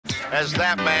as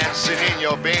that man,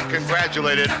 Cedinho, being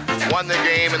congratulated, won the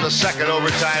game in the second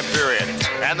overtime period.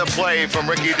 And the play from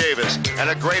Ricky Davis, and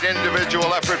a great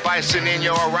individual effort by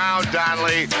Cedinho around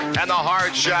Donnelly, and the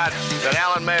hard shot that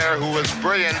Alan Mayer, who was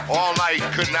brilliant all night,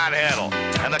 could not handle.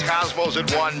 And the Cosmos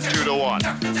had won 2-1.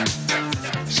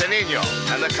 Cedinho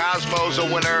and the Cosmos a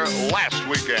winner last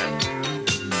weekend.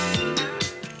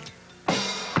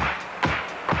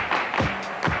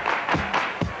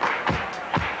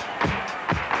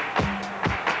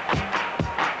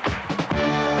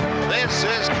 This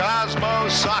is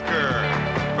Cosmos Soccer.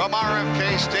 From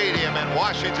RFK Stadium in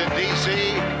Washington, D.C.,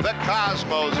 the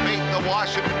Cosmos meet the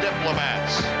Washington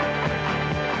Diplomats.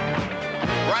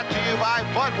 Brought to you by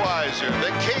Budweiser,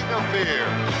 the king of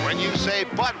beers. When you say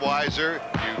Budweiser,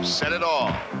 you said it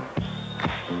all.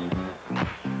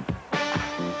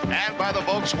 And by the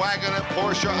Volkswagen and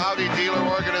Porsche Audi dealer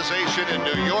organization in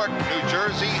New York, New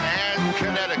Jersey, and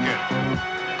Connecticut.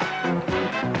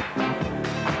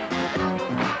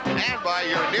 And by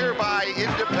your nearby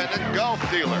independent Gulf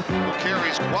dealer, who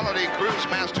carries quality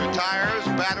Cruisemaster tires,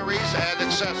 batteries, and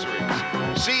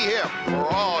accessories. See him for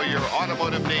all your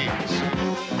automotive needs.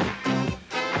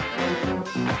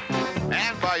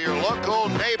 And by your local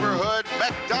neighborhood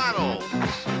McDonald's.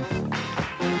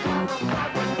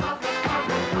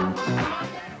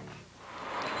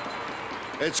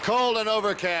 It's cold and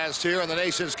overcast here in the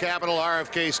nation's capital,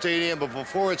 RFK Stadium, but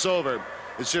before it's over,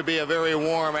 it should be a very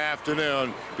warm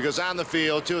afternoon, because on the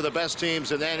field, two of the best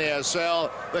teams in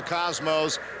NASL, the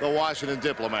Cosmos, the Washington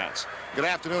Diplomats. Good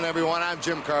afternoon, everyone. I'm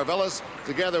Jim Carvelis,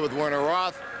 together with Werner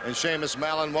Roth and Seamus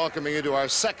Mallon, welcoming you to our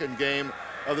second game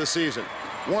of the season.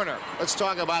 Werner, let's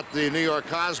talk about the New York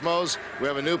Cosmos. We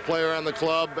have a new player on the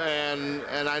club, and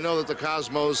I know that the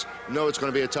Cosmos know it's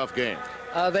going to be a tough game.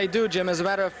 They do, Jim. As a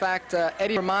matter of fact,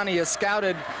 Eddie Romani has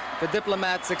scouted the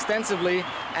Diplomats extensively,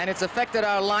 and it's affected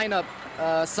our lineup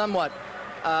somewhat.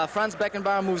 Franz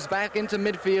Beckenbauer moves back into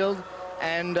midfield,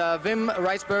 and Wim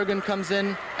Reisbergen comes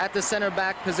in at the center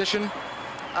back position.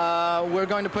 We're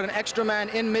going to put an extra man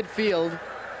in midfield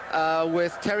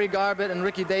with Terry Garbett and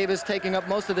Ricky Davis taking up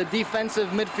most of the defensive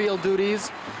midfield duties,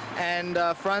 and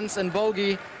Franz and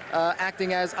Bogie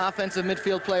acting as offensive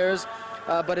midfield players.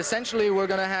 But essentially, we're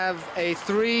going to have a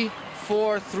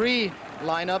 3-4-3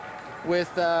 lineup with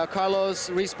Carlos,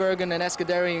 Reisbergen, and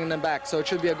Escuderi in the back. So it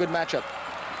should be a good matchup.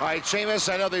 All right,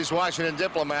 Seamus, I know these Washington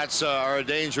Diplomats are a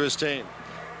dangerous team.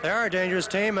 They are a dangerous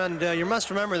team, and you must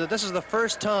remember that this is the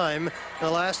first time in the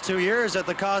last 2 years that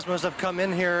the Cosmos have come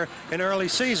in here in early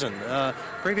season.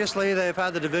 Previously, they've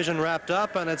had the division wrapped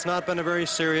up, and it's not been a very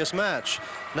serious match.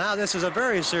 Now this is a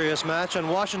very serious match, and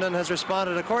Washington has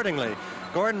responded accordingly.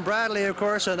 Gordon Bradley, of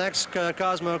course, an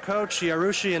ex-Cosmo coach.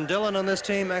 Yarushi and Dillon on this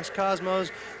team,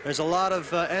 ex-Cosmos. There's a lot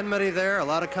of enmity there, a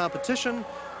lot of competition.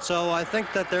 So I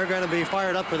think that they're going to be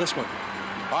fired up for this one.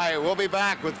 All right, we'll be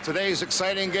back with today's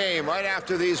exciting game right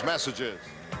after these messages.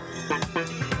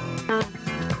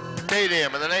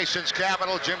 Stadium in the nation's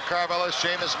capital, Jim Carvelis,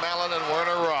 Seamus Mallon, and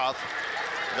Werner Roth.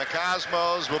 The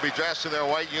Cosmos will be dressed in their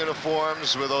white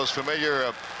uniforms with those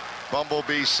familiar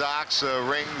bumblebee socks,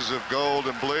 rings of gold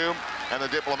and blue, and the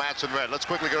Diplomats in red. Let's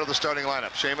quickly go to the starting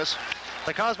lineup. Seamus?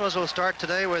 The Cosmos will start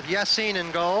today with Yassine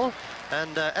in goal,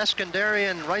 and Escuderi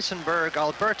and Reisenberg,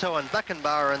 Alberto, and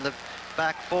Beckenbauer in the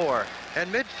back four. In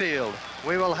midfield,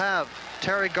 we will have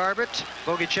Terry Garbett,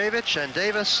 Bogicevic, and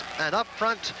Davis, and up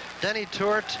front, Denny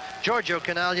Tourt, Giorgio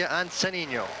Canaglia, and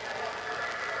Cedinho.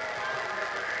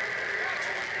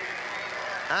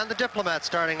 And the Diplomat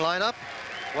starting lineup.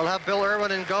 We'll have Bill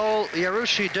Irwin in goal,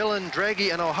 Yarushi, Dillon,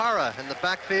 Draghi, and O'Hara in the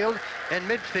backfield. In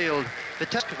midfield,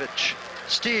 Viteskovic,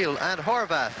 Steele, and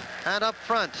Horvath. And up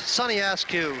front, Sonny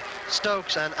Askew,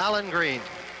 Stokes, and Alan Green.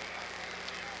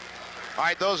 All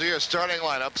right, those are your starting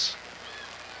lineups.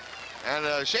 And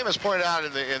Seamus pointed out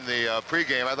in the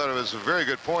pregame, I thought it was a very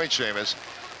good point, Seamus.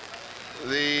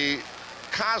 The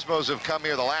Cosmos have come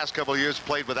here the last couple of years,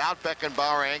 played without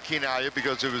Beckenbauer and Canaglia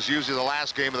because it was usually the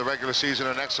last game of the regular season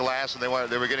or next to last, and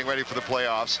they were getting ready for the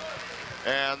playoffs.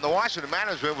 And the Washington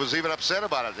management was even upset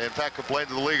about it. In fact, complained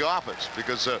to the league office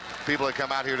because people had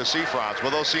come out here to see Franz. Well,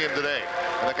 they'll see him today.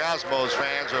 And the Cosmos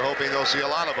fans are hoping they'll see a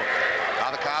lot of them. Now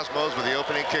the Cosmos with the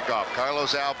opening kickoff.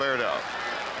 Carlos Alberto.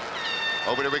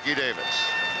 Over to Ricky Davis.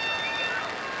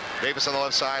 Davis on the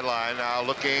left sideline now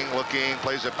looking,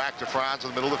 plays it back to Franz in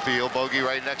the middle of the field. Bogie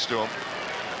right next to him.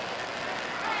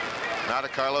 Now to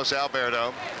Carlos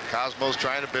Alberto. Cosmos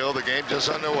trying to build. The game just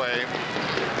underway.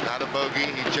 Now to Bogie.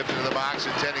 He chips into the box,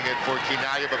 intending it for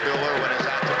Canaglia, but Bill Irwin is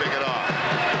out to pick it off.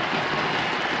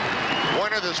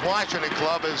 Warner, this Washington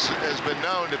club has been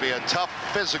known to be a tough,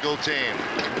 physical team.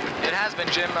 It has been,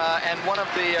 Jim, and one of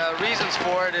the reasons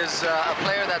for it is a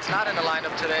player that's not in the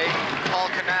lineup today, Paul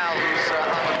Canal, who's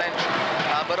on the bench.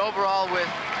 But overall, with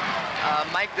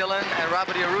Mike Dillon and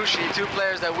Robert Yarushi, two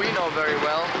players that we know very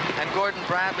well, and Gordon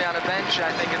Bradley on the bench, I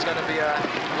think it's going to be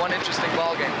one interesting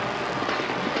ball game.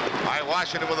 All right,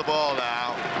 Washington with the ball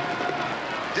now.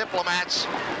 Diplomats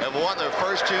have won their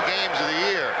first 2 games of the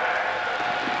year.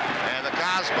 And the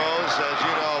Cosmos, as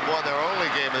you know, have won their only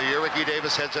game of the year. Ricky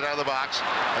Davis heads it out of the box,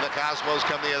 and the Cosmos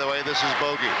come the other way. This is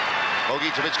Bogey.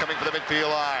 Bogicevic coming for the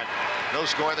midfield line. No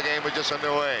score in the game, we're just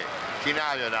underway.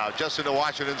 Quinaglia now just into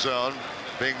Washington zone,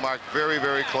 being marked very,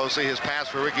 very closely. His pass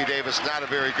for Ricky Davis, not a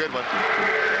very good one.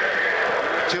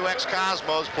 2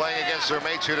 ex-Cosmos playing against their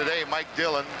mates here today, Mike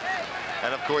Dillon,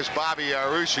 and of course Bobby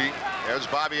Yarushi. There's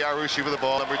Bobby Yarushi with the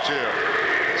ball, number 2.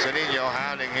 Zanino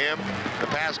hounding him. The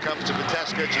pass comes to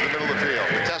Viteskic in the middle of the field.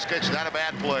 Viteskic, not a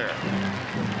bad player.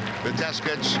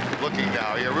 Viteskic looking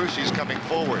now. Yarushi's coming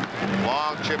forward.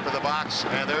 Long chip in the box,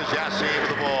 and there's Yassin with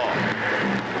the ball.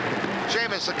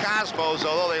 Seamus, the Cosmos,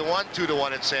 although they won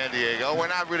 2-1 in San Diego, we're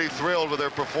not really thrilled with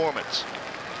their performance.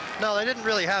 No, they didn't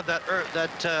really have that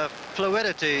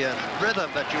fluidity and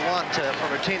rhythm that you want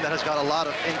from a team that has got a lot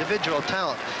of individual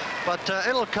talent. But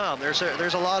it'll come. There's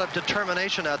a lot of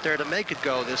determination out there to make it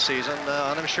go this season,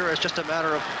 and I'm sure it's just a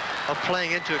matter of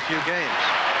playing into a few games.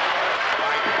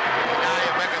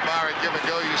 Now Beckenbauer and give and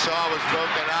go you saw was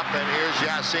broken up, and here's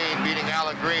Yassin beating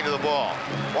Alan Green to the ball.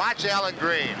 Watch Alan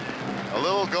Green. A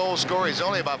little goal scorer. He's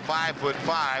only about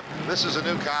 5'5". This is a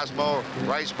new Cosmo.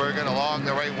 Ricebergen along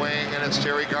the right wing, and it's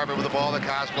Terry Garber with the ball. The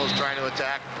Cosmos trying to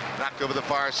attack. Knocked over the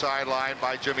far sideline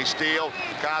by Jimmy Steele.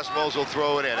 Cosmos will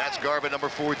throw it in. That's Garber, number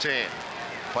 14.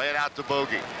 Play it out to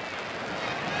Bogey.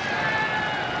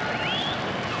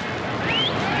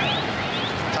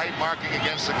 Tight marking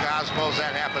against the Cosmos.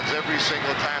 That happens every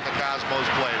single time the Cosmos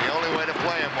play. The only way to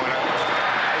play them, winner,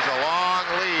 is a long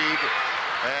lead.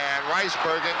 And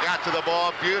Ricebergen got to the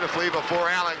ball beautifully before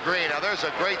Alan Green. Now there's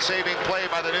a great saving play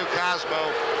by the new Cosmo,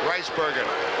 Ricebergen.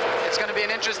 It's going to be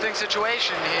an interesting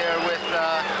situation here with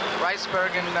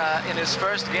Ricebergen in his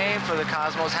first game for the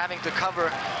Cosmos, having to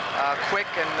cover quick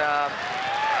and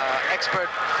expert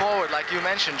forward, like you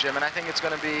mentioned, Jim. And I think it's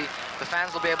going to be, the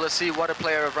fans will be able to see what a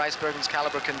player of Ricebergen's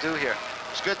caliber can do here.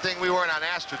 It's a good thing we weren't on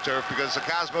AstroTurf, because the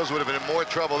Cosmos would have been in more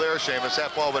trouble there, Seamus.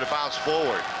 That ball would have bounced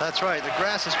forward. That's right. The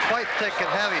grass is quite thick and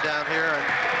heavy down here,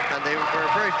 and they were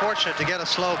very fortunate to get a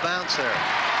slow bounce there.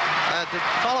 To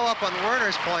follow up on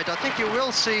Werner's point, I think you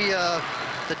will see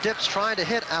the Dips trying to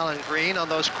hit Alan Green on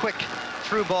those quick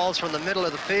through balls from the middle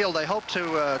of the field. They hope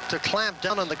to clamp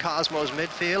down on the Cosmos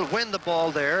midfield, win the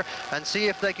ball there, and see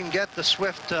if they can get the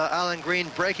swift Alan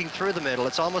Green breaking through the middle.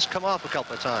 It's almost come off a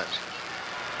couple of times.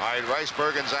 All right,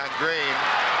 Ricebergen's on Green.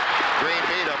 Green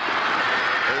beat him.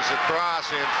 There's a cross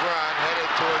in front, headed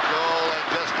toward goal and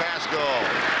just past goal.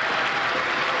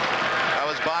 That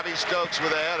was Bobby Stokes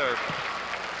with a header.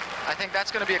 I think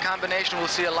that's going to be a combination we'll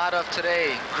see a lot of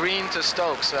today. Green to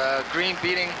Stokes. Green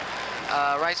beating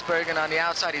Ricebergen on the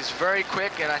outside. He's very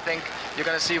quick, and I think you're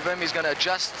going to see him. He's going to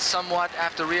adjust somewhat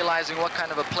after realizing what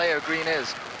kind of a player Green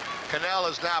is. Cannell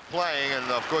is not playing, and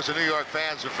of course the New York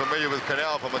fans are familiar with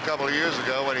Cannell from a couple of years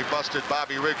ago when he busted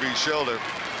Bobby Wrigley's shoulder.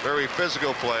 Very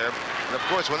physical player. And of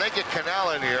course when they get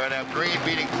Cannell in here and have Green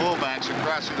beating fullbacks and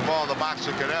crossing the ball in the box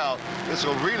to Cannell, this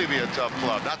will really be a tough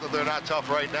club. Not that they're not tough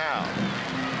right now.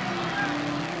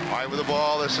 All right, with the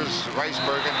ball, this is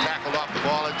Ricebergen tackled off the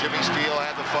ball, and Jimmy Steele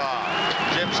had the foul.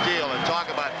 Jim Steele, and talk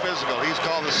about physical. He's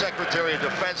called the Secretary of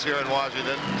Defense here in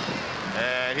Washington.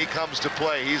 And he comes to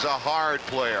play. He's a hard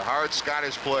player, hard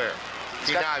Scottish player.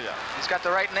 He's got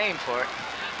the right name for it.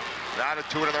 Now to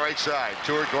Tuart on the right side.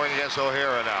 Tuart going against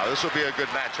O'Hara now. This will be a good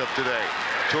matchup today.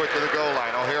 Tuart to the goal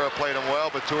line. O'Hara played him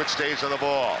well, but Tuart stays on the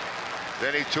ball.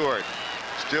 Denny Tuart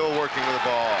still working with the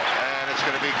ball. And it's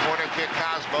going to be corner kick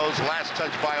Cosmos. Last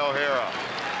touch by O'Hara.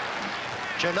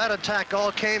 Jim, that attack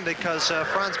all came because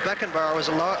Franz Beckenbauer was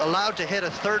allowed to hit a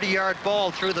 30-yard ball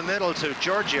through the middle to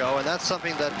Giorgio, and that's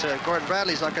something that Gordon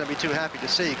Bradley's not going to be too happy to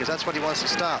see, because that's what he wants to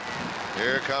stop.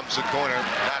 Here comes the corner,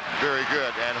 not very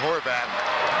good, and Horvath,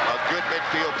 a good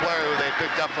midfield player who they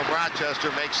picked up from Rochester,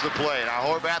 makes the play. Now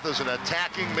Horvath is an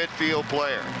attacking midfield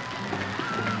player.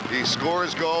 He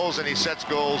scores goals and he sets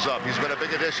goals up. He's been a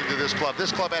big addition to this club.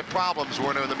 This club had problems,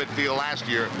 Werner, in the midfield last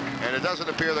year, and it doesn't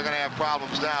appear they're going to have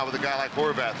problems now with a guy like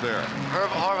Horvath there.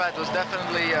 Horvath was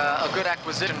definitely a good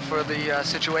acquisition for the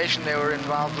situation they were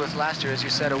involved with last year. As you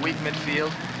said, a weak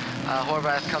midfield.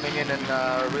 Horvath coming in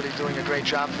and really doing a great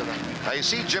job for them. Now you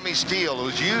see Jimmy Steele,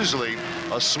 who's usually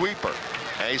a sweeper.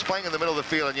 And he's playing in the middle of the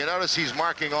field, and you notice he's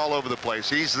marking all over the place.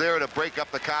 He's there to break up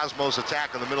the Cosmos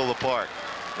attack in the middle of the park.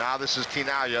 Now this is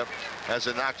Kinaya, as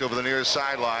it knocked over the near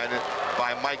sideline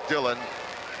by Mike Dillon,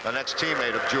 the next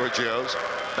teammate of Giorgio's.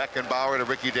 Beckenbauer to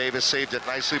Ricky Davis, saved it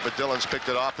nicely, but Dillon's picked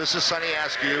it off. This is Sonny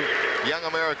Askew, young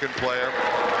American player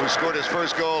who scored his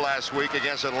first goal last week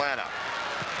against Atlanta.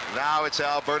 Now it's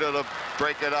Alberto to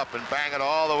break it up and bang it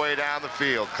all the way down the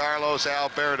field. Carlos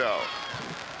Alberto.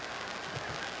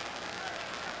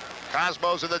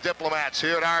 Cosmos and the Diplomats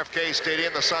here at RFK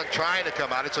Stadium. The sun trying to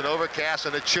come out. It's an overcast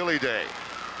and a chilly day.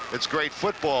 It's great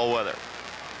football weather.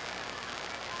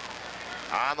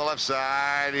 On the left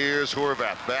side, here's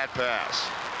Horvath. Bad pass.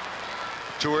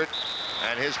 Tuart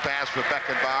and his pass for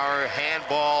Beckenbauer.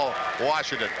 Handball,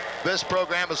 Washington. This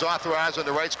program is authorized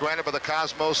under rights granted by the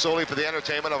Cosmos solely for the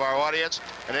entertainment of our audience,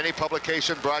 and any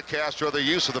publication, broadcast, or other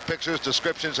use of the pictures,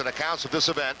 descriptions, and accounts of this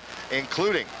event,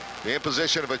 including the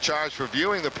imposition of a charge for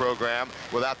viewing the program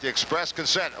without the express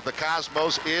consent of the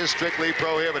Cosmos, is strictly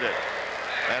prohibited.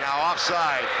 And now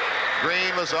offside.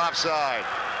 Green was offside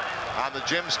on the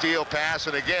Jim Steele pass,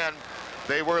 and again,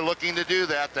 they were looking to do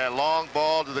that long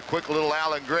ball to the quick little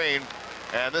Alan Green,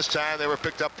 and this time they were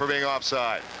picked up for being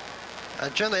offside.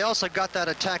 Jim, they also got that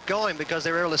attack going because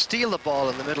they were able to steal the ball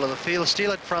in the middle of the field,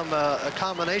 steal it from a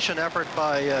combination effort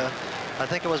by, I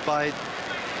think it was by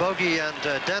Bogey and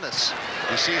Dennis.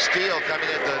 You see Steele coming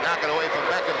in to knock it away from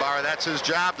Beckenbauer. That's his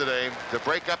job today, to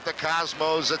break up the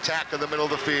Cosmos attack in the middle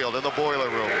of the field, in the boiler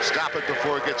room. Stop it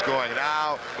before it gets going.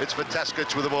 Now it's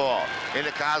Viteskic with the ball in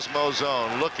the Cosmos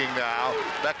zone. Looking now,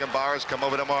 Beckenbauer's come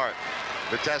over to Mark.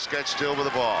 Viteskic still with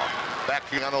the ball. Back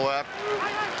on the left.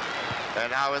 And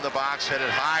now in the box, headed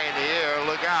high in the air.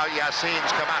 Look out,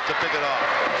 Yassine's come out to pick it off.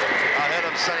 Ahead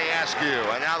of Sonny Askew.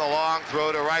 And now the long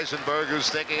throw to Reisenberg, who's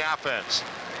thinking offense.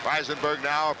 Reisenberg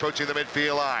now approaching the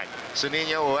midfield line.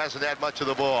 Sanino, who hasn't had much of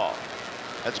the ball.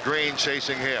 That's Green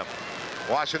chasing him.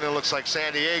 Washington looks like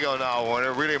San Diego now,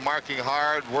 Warner, really marking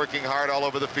hard, working hard all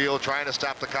over the field, trying to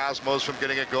stop the Cosmos from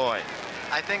getting it going.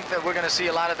 I think that we're going to see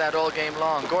a lot of that all game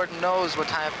long. Gordon knows what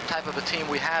type of a team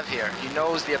we have here. He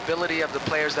knows the ability of the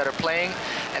players that are playing,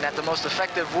 and that the most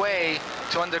effective way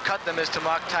to undercut them is to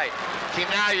mark tight.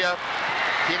 Kinaya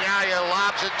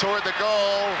lobs it toward the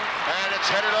goal, and it's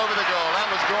headed over the goal.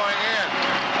 That was going in.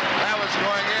 That was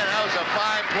going in. That was a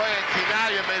fine play, and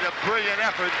Kinaya made a brilliant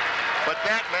effort. But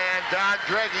that man, Don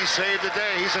Dregge, saved the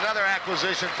day. He's another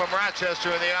acquisition from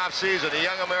Rochester in the offseason, a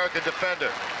young American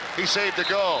defender. He saved the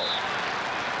goal.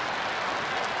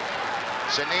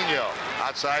 Sanino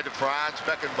outside to Franz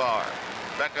Beckenbauer.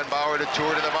 Beckenbauer to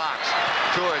Tuart in the box.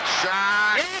 Tuart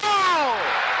shot. Oh!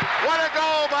 What a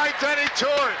goal by Denny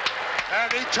Tuart.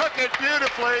 And he took it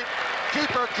beautifully.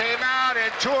 Keeper came out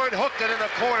and Tuart hooked it in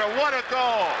the corner. What a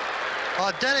goal.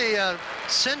 Denny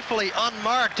sinfully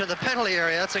unmarked to the penalty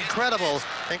area. That's incredible.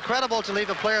 Incredible to leave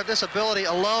a player of this ability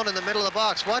alone in the middle of the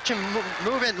box. Watch him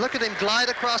move in. Look at him glide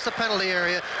across the penalty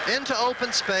area into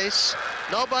open space.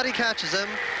 Nobody catches him.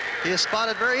 He is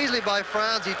spotted very easily by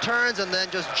Franz. He turns and then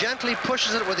just gently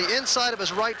pushes it with the inside of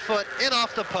his right foot in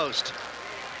off the post.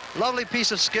 Lovely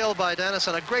piece of skill by Dennis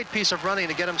and a great piece of running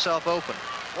to get himself open.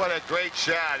 What a great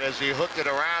shot as he hooked it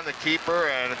around the keeper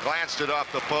and glanced it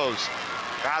off the post.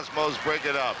 Cosmos break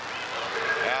it up.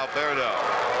 Alberto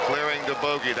clearing to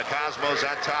Bogey. The Cosmos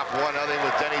on top 1-0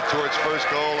 with Denny Tuart's first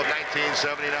goal of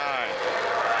 1979.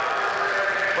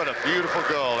 What a beautiful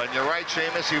goal. And you're right,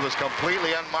 Seamus, he was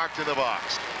completely unmarked in the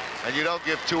box. And you don't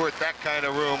give Tuart that kind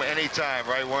of room anytime,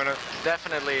 right, Werner?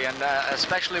 Definitely, and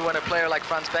especially when a player like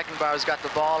Franz Beckenbauer's got the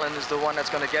ball and is the one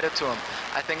that's going to get it to him.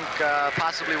 I think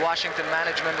possibly Washington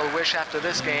management will wish after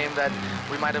this game that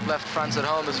we might have left Franz at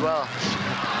home as well.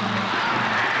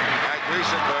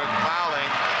 Riesenberg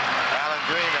fouling Alan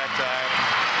Green that time.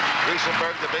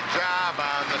 Riesenberg, the big job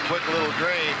on the quick little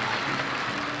Green.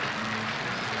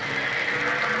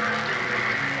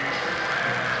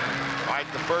 All right,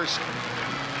 the first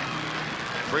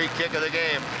free kick of the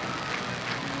game.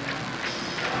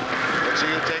 Let's see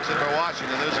who takes it for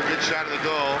Washington. There's a good shot of the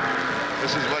goal.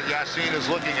 This is what Yassine is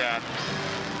looking at.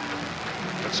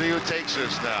 Let's see who takes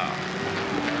this now.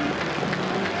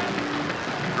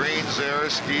 Green's there,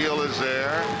 Steele is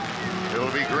there.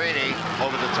 It'll be Greeny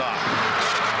over the top.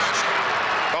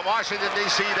 From Washington,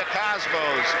 D.C., the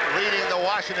Cosmos leading the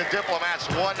Washington Diplomats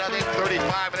 1-0,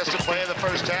 35 minutes to play in the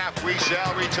first half. We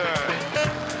shall return.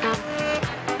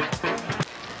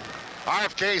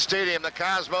 RFK Stadium, the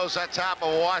Cosmos on top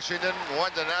of Washington,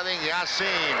 1-0.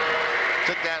 Yassine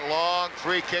took that long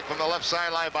free kick from the left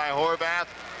sideline by Horvath.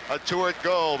 A Tuart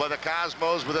goal by the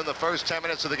Cosmos within the first 10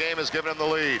 minutes of the game has given him the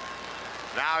lead.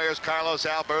 Now here's Carlos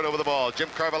Alberto with the ball. Jim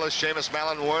Carvelis, Seamus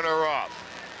Mallon, Werner Roth.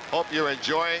 Hope you're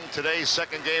enjoying today's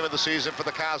second game of the season for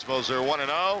the Cosmos. They're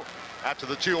 1-0. after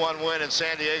the 2-1 win in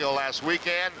San Diego last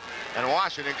weekend, and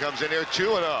Washington comes in here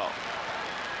 2-0.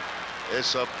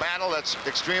 It's a battle that's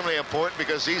extremely important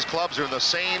because these clubs are in the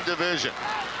same division.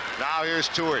 Now here's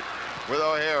Stewart with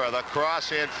O'Hara. The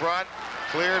cross in front,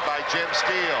 cleared by Jim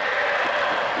Steele.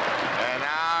 And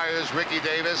now here's Ricky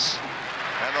Davis,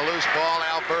 and the loose ball.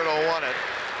 Alberto won it,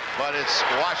 but it's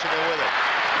Washington with it.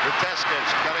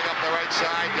 Viteskich coming up the right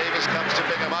side. Davis comes to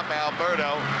pick him up.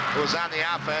 Alberto, who was on the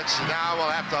offense, now will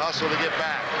have to hustle to get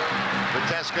back.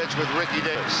 Viteskich with Ricky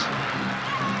Davis.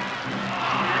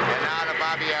 And now to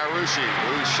Bobby Arushi,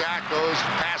 whose shot goes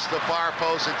past the far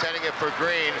post, intending it for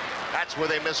Green. That's where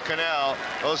they miss Cannell.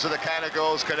 Those are the kind of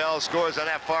goals Cannell scores on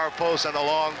that far post on the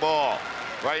long ball.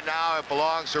 Right now it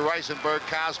belongs to Reisenberg.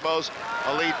 Cosmos.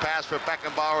 A lead pass for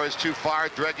Beckenbauer is too far.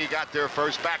 Dregge got there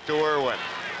first. Back to Irwin.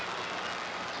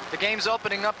 The game's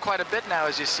opening up quite a bit now,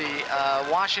 as you see.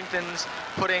 Washington's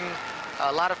putting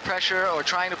a lot of pressure, or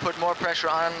trying to put more pressure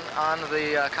on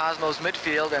the Cosmos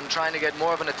midfield and trying to get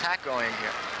more of an attack going here.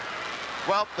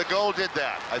 Well, the goal did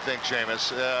that, I think,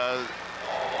 Seamus.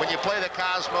 When you play the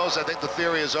Cosmos, I think the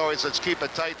theory is always, let's keep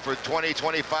it tight for 20,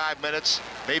 25 minutes,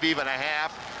 maybe even a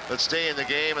half. Let's stay in the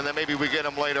game, and then maybe we get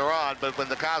them later on. But when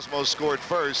the Cosmos scored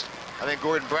first, I think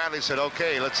Gordon Bradley said,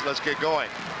 okay, let's get going.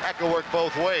 That could work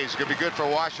both ways. It could be good for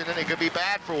Washington. It could be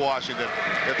bad for Washington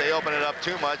if they open it up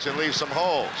too much and leave some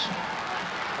holes.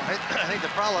 I think the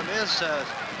problem is,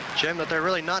 Jim, that they're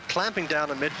really not clamping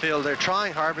down in midfield. They're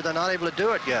trying hard, but they're not able to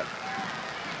do it yet.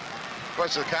 Of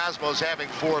course, the Cosmos having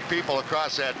 4 people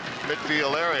across that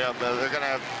midfield area, they're going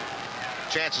to have,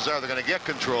 chances are they're going to get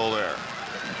control there.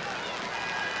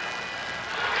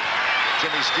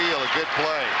 Jimmy Steele, a good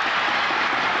play.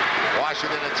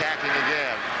 Washington attacking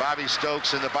again. Bobby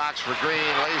Stokes in the box for Green,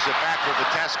 lays it back for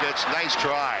Viteskich. Nice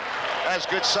try. That's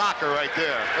good soccer right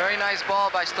there. Very nice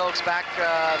ball by Stokes, back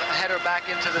header back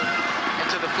into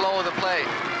the flow of the play.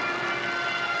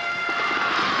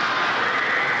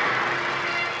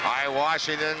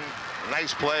 Washington,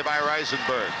 nice play by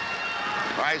Reisenberg.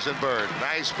 Reisenberg,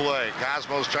 nice play.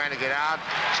 Cosmos trying to get out.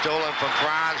 Stolen from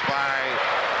Franz by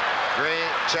Green.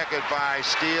 Check it by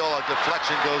Steele. A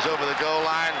deflection goes over the goal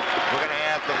line. We're going to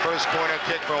have the first corner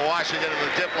kick for Washington, and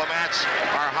the Diplomats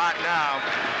are hot now.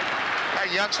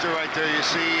 That youngster right there you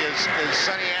see is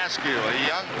Sonny Askew, a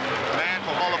young man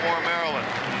from Baltimore, Maryland.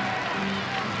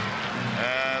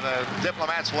 And the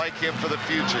Diplomats like him for the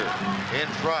future. In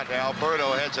front,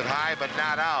 Alberto heads it high, but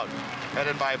not out.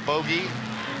 Headed by Bogey,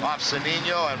 off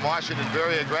Sanino, and Washington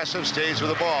very aggressive, stays with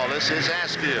the ball. This is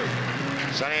Askew.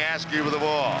 Sonny Askew with the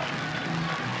ball.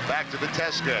 Back to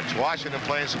Viteskich. Washington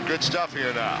playing some good stuff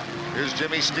here now. Here's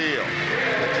Jimmy Steele,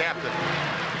 the captain.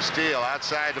 Steele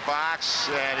outside the box,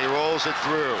 and he rolls it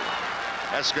through.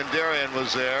 Eskandarian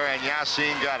was there, and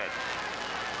Yassin got it.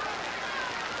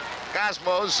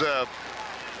 Cosmos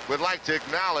would like to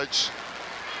acknowledge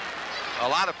a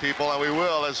lot of people, and we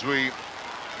will as we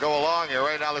go along here.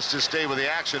 Right now, let's just stay with the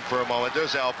action for a moment.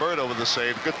 There's Alberto with the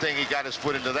save. Good thing he got his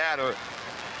foot into that, or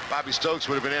Bobby Stokes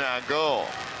would have been in on goal.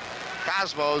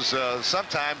 Cosmos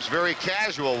sometimes very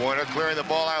casual, Warner, clearing the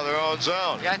ball out of their own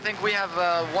zone. Yeah, I think we have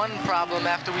one problem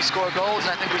after we score goals, and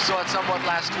I think we saw it somewhat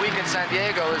last week in San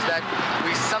Diego, is that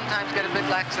we sometimes get a bit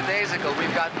lackadaisical.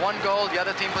 We've got one goal, the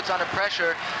other team puts on a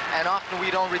pressure, and often we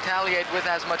don't retaliate with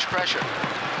as much pressure.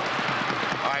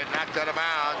 All right, knocked out of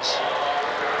bounds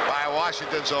by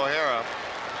Washington's O'Hara.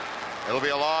 It'll be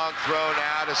a long throw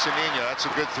now to Sanino. That's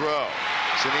a good throw.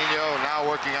 Sanino now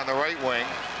working on the right wing.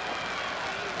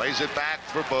 Lays it back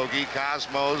for Bogey.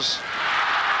 Cosmos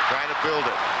trying to build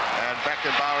it. And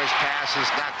Beckenbauer's pass is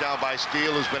knocked down by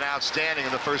Steele, who's been outstanding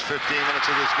in the first 15 minutes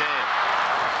of this game.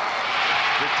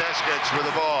 Viteskich with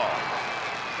the ball.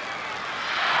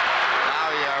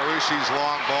 Now Yarushi's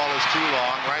long ball is too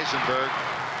long. Reisenberg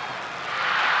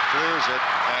clears it,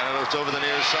 and it's over the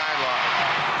near sideline.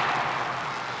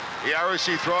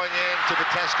 Yarushi throwing in to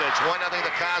Viteskich. 1-0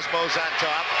 the Cosmos on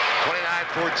top.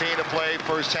 29-14 to play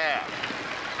first half.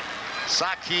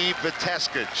 Saki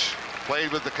Viteskich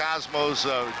played with the Cosmos.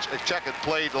 Checkett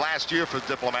played last year for the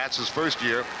Diplomats, his first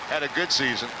year. Had a good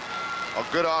season. A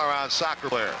good all-around soccer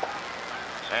player.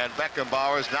 And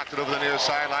Beckenbauer's knocked it over the near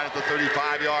sideline at the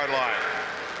 35-yard line.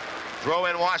 Throw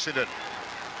in Washington.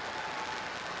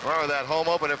 Remember, that home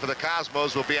opener for the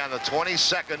Cosmos will be on the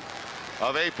 22nd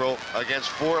of April against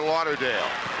Fort Lauderdale.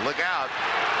 Look out.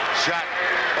 Shot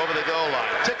over the goal line.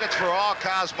 Tickets for all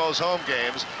Cosmos home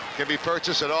games can be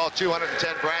purchased at all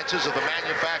 210 branches of the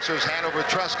manufacturer's Hanover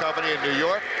Trust Company in New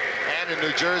York and in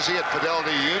New Jersey at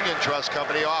Fidelity Union Trust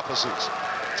Company offices.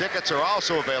 Tickets are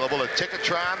also available at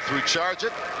Ticketron through Charge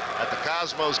It at the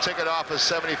Cosmos Ticket Office,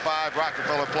 75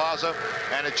 Rockefeller Plaza,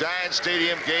 and at Giant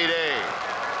Stadium, Gate A.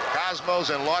 Cosmos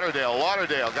and Lauderdale.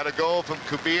 Lauderdale got a goal from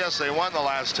Cubillas. They won the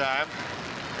last time,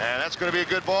 and that's going to be a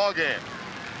good ball game.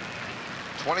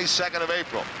 22nd of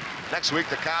April. Next week,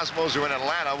 the Cosmos are in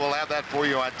Atlanta. We'll have that for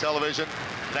you on television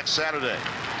next Saturday.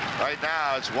 Right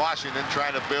now, it's Washington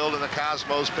trying to build, and the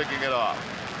Cosmos picking it off.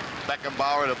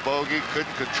 Beckenbauer to Bogey,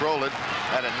 couldn't control it,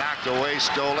 had it knocked away,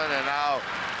 stolen, and now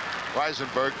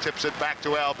Reisenberg tips it back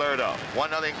to Alberto.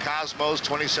 1-0 Cosmos,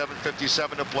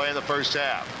 27:57 to play in the first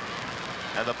half.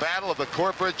 And the battle of the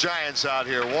corporate giants out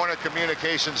here. Warner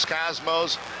Communications,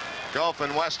 Cosmos, Gulf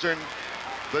and Western,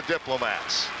 the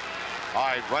Diplomats. All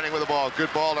right, running with the ball.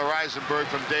 Good ball to Reisenberg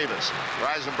from Davis.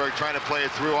 Reisenberg trying to play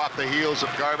it through off the heels of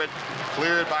Garbutt.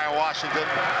 Cleared by Washington.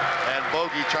 And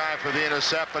Bogey trying for the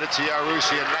intercept, but it's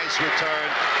Yarushi. A nice return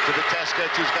to the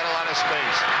Teskich, who's got a lot of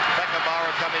space.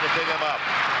 Beckenbauer coming to pick him up.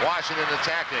 Washington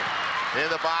attacking. In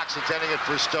the box, intending it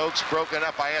for Stokes. Broken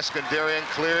up by Eskandarian.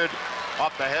 Cleared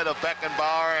off the head of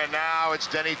Beckenbauer, and now it's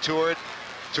Denny Tuort.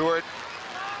 Tuort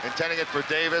intending it for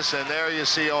Davis, and there you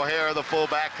see O'Hara, the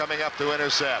fullback, coming up to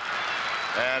intercept.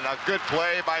 And a good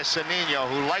play by Sanino,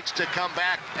 who likes to come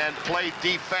back and play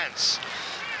defense.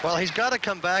 Well, he's got to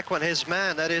come back when his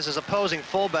man, that is his opposing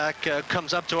fullback,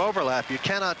 comes up to overlap. You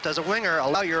cannot, as a winger,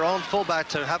 allow your own fullback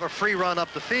to have a free run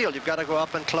up the field. You've got to go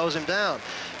up and close him down.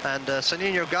 And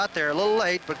Sanino got there a little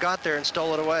late, but got there and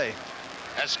stole it away.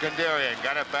 Eskandarian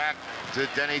got it back to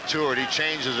Denny Tuort. He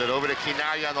changes it over to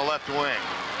Quinaya on the left wing.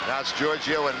 Now it's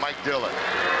Giorgio and Mike Dillon.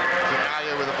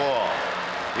 Quinaya with the ball.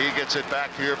 He gets it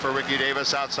back here for Ricky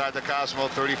Davis outside the Cosmo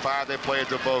 35. They play it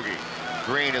to Bogey.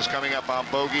 Green is coming up on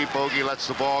Bogey. Bogey lets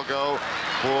the ball go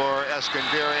for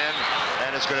Eskandarian,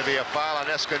 and it's going to be a foul on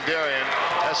Eskandarian.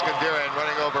 Eskandarian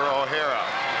running over O'Hara.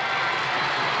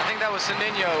 I think that was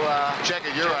Sanino. Check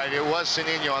it, you're right. It was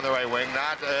Sanino on the right wing,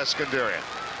 not Eskandarian.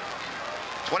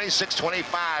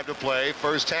 26:25 to play,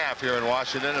 first half here in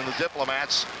Washington, and the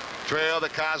Diplomats trail the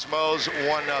Cosmos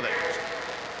 1-0.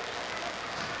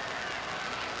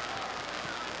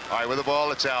 All right, with the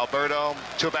ball, it's Alberto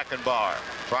to Beckenbauer.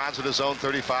 Franz with his own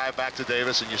 35, back to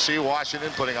Davis, and you see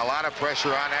Washington putting a lot of pressure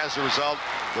on. As a result,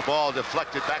 the ball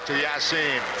deflected back to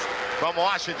Yassin. From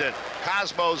Washington,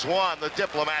 Cosmos 1, the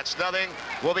Diplomats 0.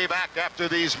 We'll be back after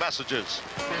these messages.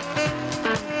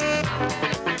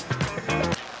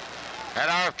 At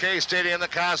RFK Stadium, the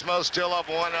Cosmos still up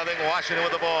 1-0. Washington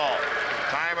with the ball.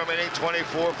 Time remaining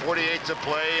 24:48 to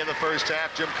play in the first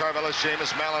half. Jim Carvella,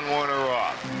 Seamus, Malin Warner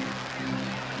off.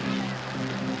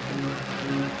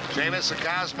 Seamus, the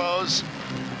Cosmos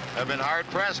have been hard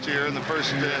pressed here in the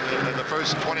first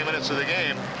 20 minutes of the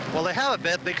game. Well, they have a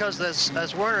bit because,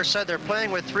 as Werner said, they're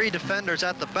playing with 3 defenders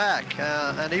at the back.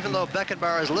 And even though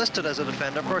Beckenbauer is listed as a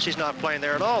defender, of course, he's not playing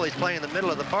there at all. He's playing in the middle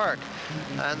of the park.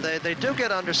 And they do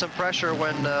get under some pressure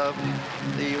when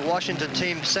the Washington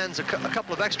team sends a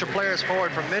couple of extra players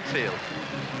forward from midfield.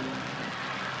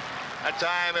 That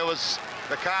time it was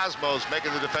the Cosmos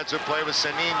making the defensive play with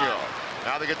Sanino.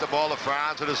 Now they get the ball to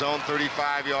Franz at his own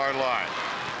 35-yard line.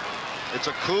 It's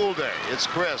a cool day. It's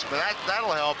crisp, but that'll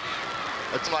help.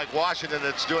 It's like Washington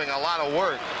that's doing a lot of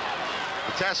work.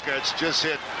 The Teskich just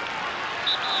hit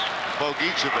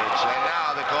Bogicevic, and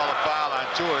now they call a foul on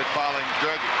Tuort, fouling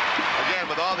Durkee. Again,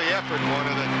 with all the effort,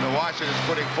 Warner, that the Washington's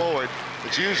putting forward,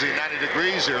 it's usually 90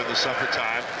 degrees here in the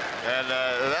summertime, and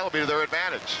that'll be to their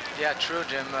advantage. Yeah, true,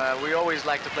 Jim. We always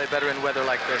like to play better in weather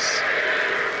like this.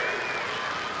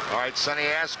 All right, Sonny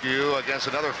Askew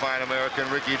against another fine American,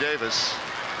 Ricky Davis.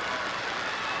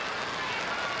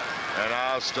 And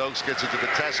now Stokes gets it to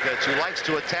the Teskich, who likes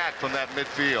to attack from that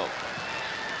midfield.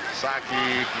 Saki,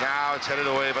 now it's headed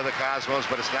away by the Cosmos,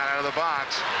 but it's not out of the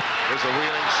box. There's a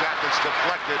wheeling shot that's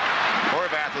deflected.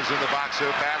 Horvath is in the box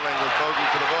here, battling with Bogey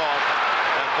for the ball.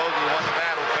 And Bogey won the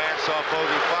battle. Fans saw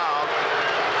Bogey fouled.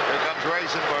 Here comes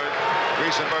Reisenberg.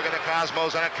 Reisenberg and the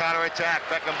Cosmos on a counterattack.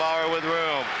 Beckenbauer with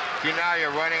room. Quinaya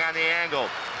running on the angle.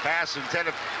 Pass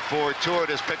intended for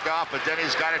Tuort is picked off, but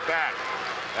Denny's got it back.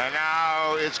 And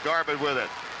now it's Garbutt with it.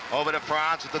 Over to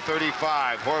Franz at the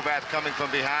 35. Horvath coming from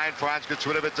behind. Franz gets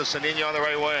rid of it to Sanino on the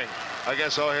right wing.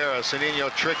 Against O'Hara. Sanino,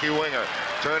 tricky winger.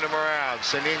 Turn him around.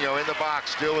 Sanino in the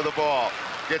box, still with the ball.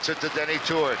 Gets it to Denny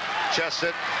Tuort. Chests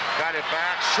it. Got it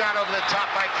back. Shot over the top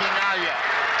by Quinaya.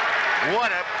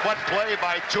 What play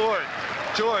by Tuort.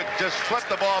 Tuort just flipped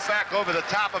the ball back over the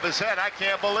top of his head. I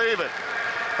can't believe it.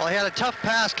 Well, he had a tough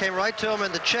pass, came right to him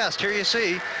in the chest. Here you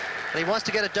see. And he wants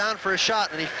to get it down for a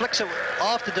shot, and he flicks it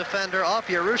off the defender, off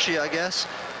Yarushi, I guess.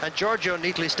 And Giorgio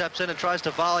neatly steps in and tries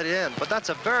to volley it in. But that's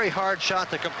a very hard shot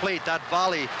to complete, that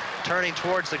volley turning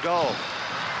towards the goal.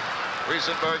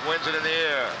 Reisenberg wins it in the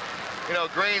air. You know,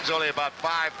 Green's only about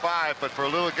 5'5", but for a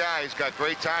little guy, he's got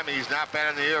great timing. He's not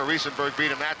bad in the air. Riesenberg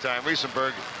beat him that time.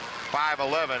 Riesenberg,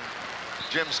 5'11".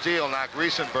 Jim Steele knocked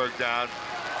Riesenberg down.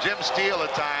 Jim Steele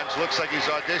at times looks like he's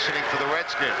auditioning for the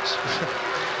Redskins.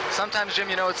 Sometimes, Jim,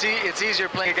 you know, it's easier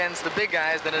playing against the big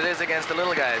guys than it is against the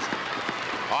little guys.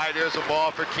 All right, here's a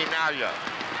ball for Kinaya.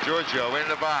 Giorgio in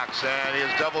the box, and he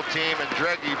has double team, and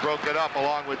Dregge broke it up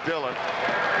along with Dillon. And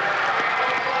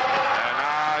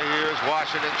now here's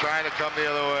Washington trying to come the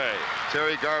other way.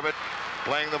 Terry Garbutt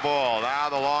playing the ball. Now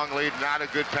the long lead, not a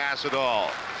good pass at all.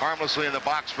 Harmlessly in the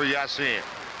box for Yassin.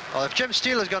 Well, if Jim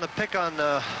Steele is going to pick on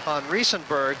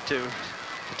Riesenberg to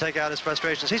take out his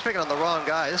frustrations, he's picking on the wrong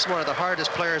guy. This is one of the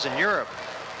hardest players in Europe.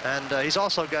 And he's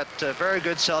also got very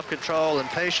good self-control and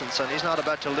patience, and he's not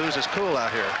about to lose his cool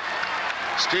out here.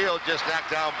 Steele just knocked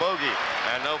down Bogey,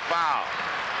 and no foul.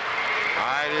 All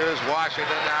right, here's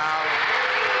Washington now.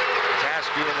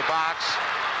 Taskew in the box.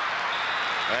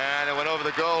 And it went over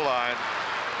the goal line.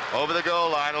 Over the goal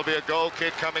line. It'll be a goal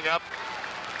kick coming up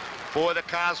for the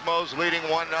Cosmos, leading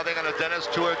 1-0 on a Dennis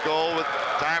Tuer goal with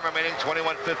time remaining,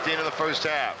 21:15 in the first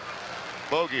half.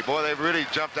 Bogey, boy, they've really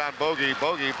jumped on Bogey.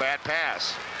 Bogey, bad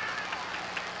pass.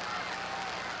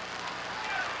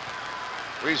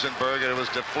 Riesenberg, and it was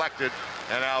deflected,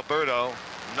 and Alberto,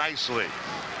 nicely.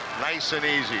 Nice and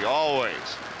easy,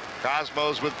 always.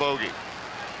 Cosmos with Bogey.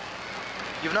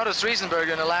 You've noticed Riesenberg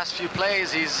in the last few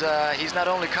plays, he's not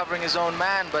only covering his own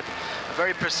man, but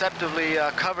very perceptively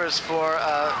covers for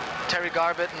Terry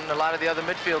Garbutt and a lot of the other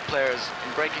midfield players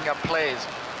in breaking up plays.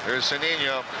 Here's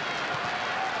Sanino.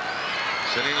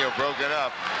 Sanino broken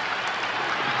up.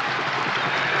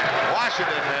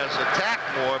 Washington has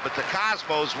attacked more, but the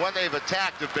Cosmos, when they've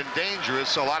attacked, have been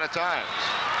dangerous a lot of times.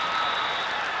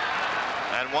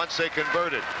 And once they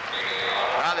converted.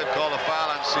 Now they've called a foul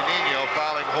on Sanino,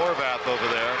 fouling Horvath over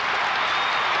there.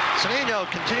 Sanino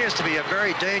continues to be a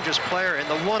very dangerous player in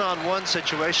the one-on-one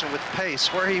situation with pace.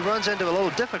 Where he runs into a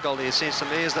little difficulty, it seems to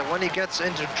me, is that when he gets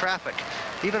into traffic,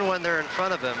 even when they're in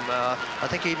front of him, I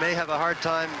think he may have a hard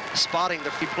time spotting the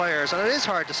free players. And it is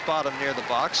hard to spot him near the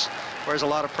box, where there's a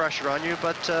lot of pressure on you.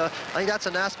 But I think that's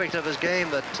an aspect of his game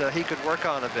that he could work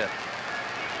on a bit.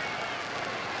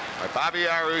 Bobby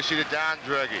Arushi to Don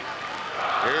Dregge.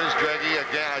 Here's Dregge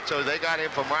again. I told you, they got him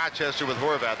from Rochester with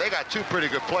Horvath. They got two pretty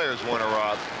good players, Warner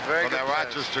Roth, from that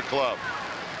Rochester club.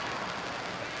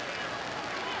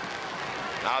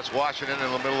 Now it's Washington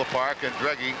in the middle of the park, and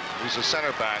Dregge, who's a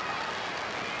center back,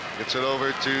 gets it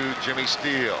over to Jimmy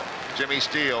Steele. Jimmy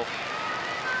Steele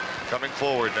coming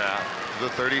forward now to the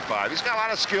 35. He's got a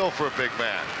lot of skill for a big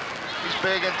man. He's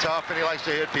big and tough, and he likes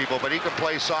to hit people, but he can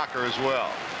play soccer as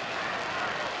well.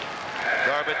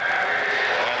 Garbutt,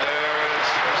 and there is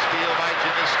the steal by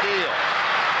Jimmy Steele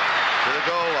to the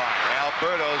goal line.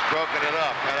 Alberto's broken it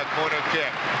up, and a corner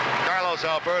kick. Carlos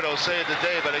Alberto saved the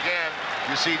day, but again,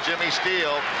 you see Jimmy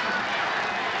Steele.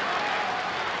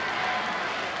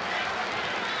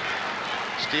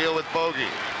 Steele with Bogey,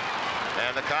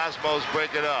 and the Cosmos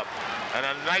break it up. And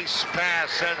a nice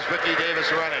pass sends Ricky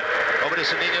Davis running over to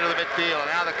Sanino to the midfield.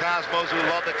 And now the Cosmos, who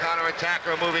love the counterattack,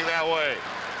 are moving that way.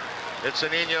 It's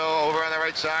Sanino over on the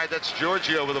right side. That's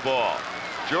Giorgio with the ball.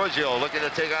 Giorgio looking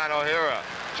to take on O'Hara.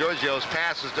 Giorgio's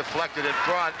pass is deflected in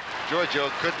front.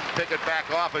 Giorgio couldn't pick it back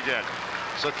off again.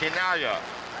 So Kinaya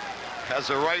has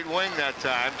the right wing that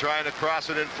time, trying to cross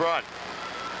it in front.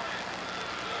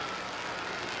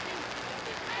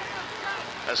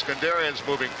 Eskandarian's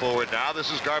moving forward now. This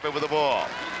is Garbutt with the ball.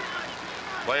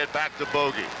 Play it back to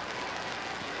Bogey.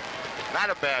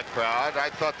 Not a bad crowd. I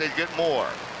thought they'd get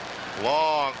more.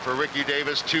 Long for Ricky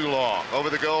Davis, too long. Over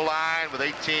the goal line with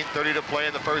 18:30 to play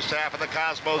in the first half, and the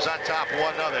Cosmos on top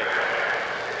 1-0.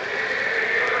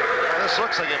 This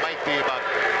looks like it might be about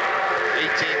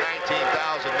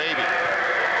 19,000 maybe.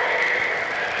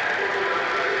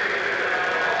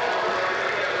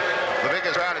 The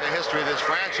biggest crowd in the history of this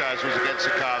franchise was against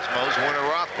the Cosmos. Warner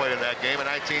Roth played in that game in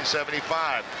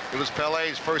 1975. It was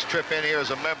Pelé's first trip in here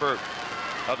as a member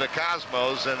of the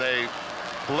Cosmos, and they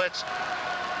blitzed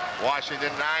Washington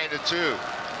 9-2.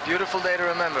 Beautiful day to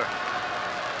remember.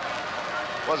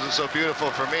 Wasn't so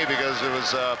beautiful for me because it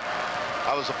was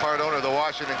I was a part owner of the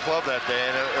Washington club that day,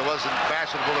 and it wasn't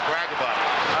fashionable to brag about it.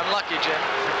 Unlucky, Jim.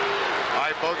 All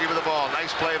right, Bogey with the ball. Nice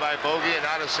play by Bogey, and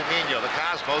out of Sanino. The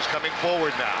Cosmos coming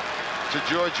forward now to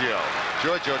Giorgio.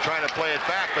 Giorgio trying to play it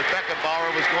back, but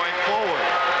Beckenbauer was going forward.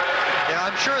 Yeah,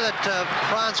 I'm sure that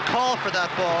Franz called for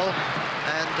that ball,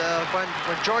 and when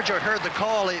Giorgio heard the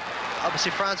call,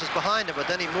 obviously Franz was behind him, but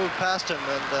then he moved past him,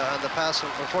 and the pass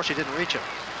unfortunately didn't reach him.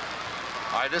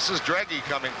 All right, this is Dregge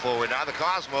coming forward. Now the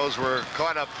Cosmos were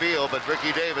caught upfield, but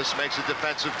Ricky Davis makes a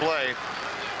defensive play.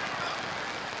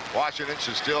 Washington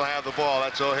should still have the ball.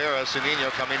 That's O'Hara. Sanino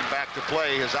coming back to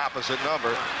play his opposite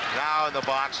number. Now in the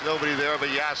box, nobody there but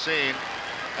Yassin,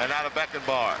 and out of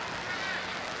Beckenbauer.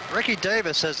 Ricky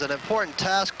Davis has an important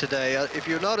task today. If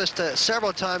you noticed,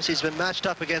 several times he's been matched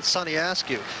up against Sonny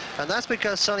Askew. And that's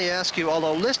because Sonny Askew,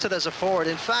 although listed as a forward,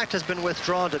 in fact has been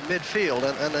withdrawn to midfield.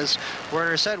 And as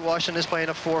Werner said, Washington is playing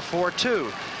a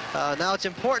 4-4-2. Now it's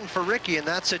important for Ricky in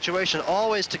that situation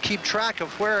always to keep track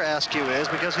of where Askew is,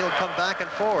 because he'll come back and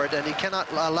forward, and he cannot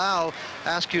allow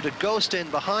Askew to ghost in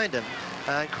behind him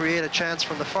and create a chance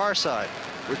from the far side.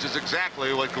 Which is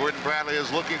exactly what Gordon Bradley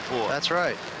is looking for. That's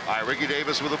right. All right, Ricky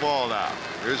Davis with the ball now.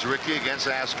 Here's Ricky against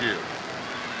Askew.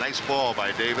 Nice ball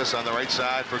by Davis on the right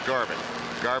side for Garbett.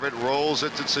 Garbett rolls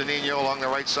it to Sanino along the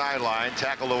right sideline.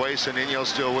 Tackled away, Sanino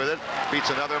still with it. Beats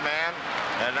another man.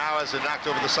 And now has it knocked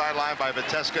over the sideline by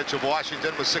Viteskich of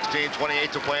Washington with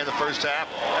 16:28 to play in the first half.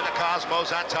 And the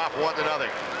Cosmos on top 1-0.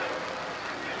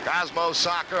 Cosmos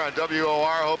Soccer on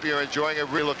WOR. Hope you're enjoying it.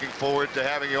 Really looking forward to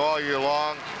having you all year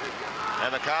long.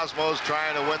 And the Cosmos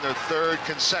trying to win their 3rd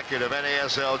consecutive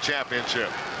NASL championship.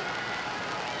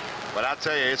 But I'll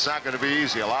tell you, it's not going to be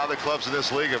easy. A lot of the clubs in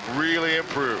this league have really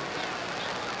improved.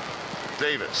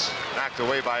 Davis knocked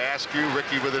away by Askew.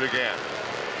 Ricky with it again.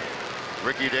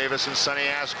 Ricky Davis and Sonny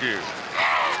Askew.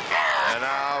 And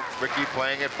now Ricky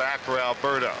playing it back for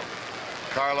Alberto.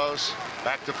 Carlos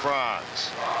back to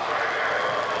Franz.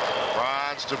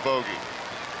 Franz to Bogey.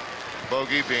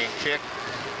 Bogey being kicked.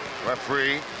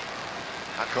 Referee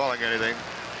not calling anything.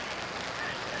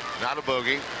 Not a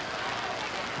bogey.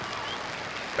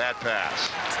 Bad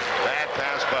pass. Bad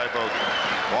pass by Bogey.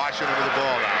 Washington with the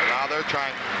ball now. Now they're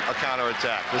trying a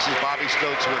counterattack. This is Bobby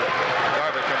Stokes with it.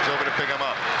 Garbett comes over to pick him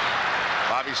up.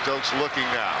 Bobby Stokes looking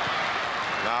now.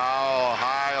 Now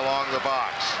high along the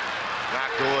box.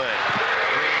 Knocked away.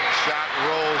 Green shot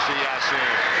rolls to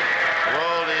Yassin.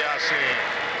 Roll to Yassin.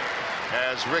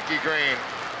 As Ricky Green,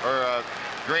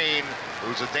 Green,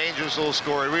 who's a dangerous little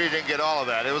scorer, really didn't get all of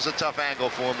that. It was a tough angle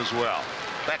for him as well.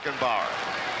 Beckenbauer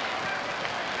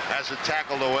has it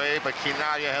tackled away, but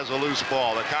Quinaya has a loose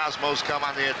ball. The Cosmos come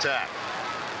on the attack.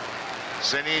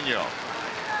 Sanino,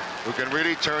 who can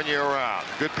really turn you around.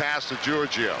 Good pass to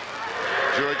Giorgio.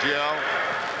 Giorgio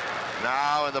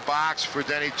now in the box for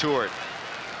Denny Tuart.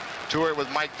 Tuart with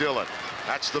Mike Dillon.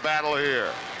 That's the battle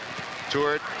here.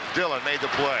 Tuart, Dillon made the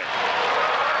play.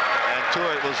 And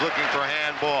Tuart was looking for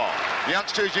handball.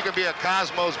 Youngsters, you can be a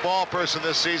Cosmos ball person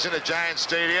this season at Giant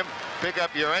Stadium. Pick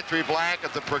up your entry blank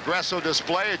at the Progresso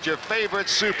display at your favorite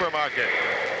supermarket.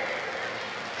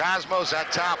 Cosmos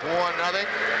at top 1-0.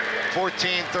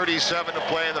 14:37 to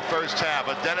play in the first half.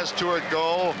 A Dennis Tuart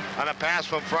goal on a pass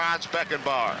from Franz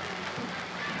Beckenbauer.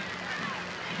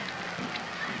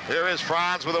 Here is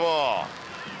Franz with the ball.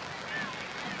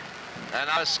 And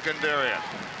now Skandarian.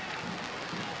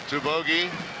 To Bogey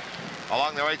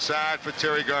along the right side for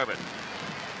Terry Garbett.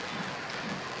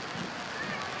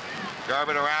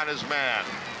 Garbett around his man.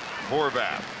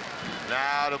 Horvath.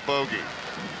 Now to Bogey.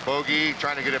 Bogey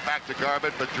trying to get it back to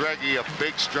Garbett, but Dregge, a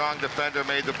big, strong defender,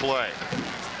 made the play.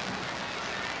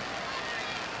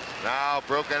 Now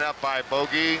broken up by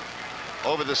Bogey.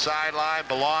 Over the sideline,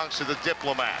 belongs to the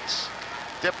Diplomats.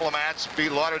 Diplomats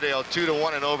beat Lauderdale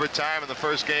 2-1 in overtime in the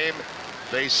first game.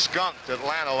 They skunked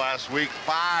Atlanta last week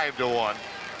 5-1.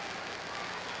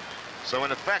 So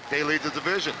in effect, they lead the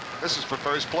division. This is for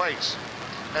first place.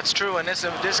 That's true, and this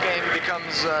game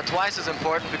becomes twice as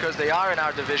important because they are in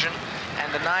our division,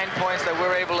 and the 9 points that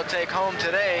we're able to take home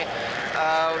today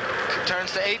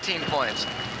turns to 18 points.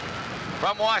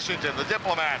 From Washington, the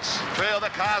Diplomats trail the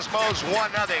Cosmos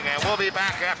 1-0, and we'll be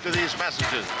back after these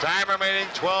messages. Time remaining,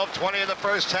 12:20 in the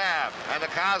first half, and the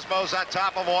Cosmos on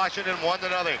top of Washington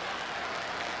 1-0.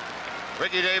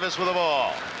 Ricky Davis with the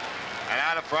ball, and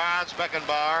out of Franz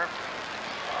Beckenbauer.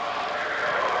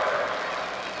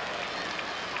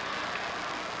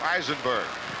 Eisenberg.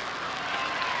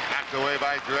 Knocked away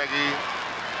by Dregge.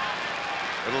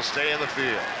 It'll stay in the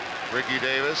field. Ricky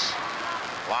Davis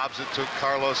lobs it to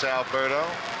Carlos Alberto.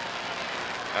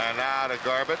 And now to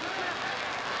Garbett.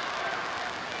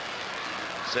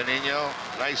 Sanino,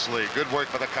 nicely. Good work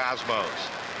for the Cosmos.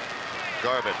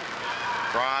 Garbett.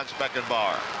 Franz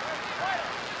Beckenbauer.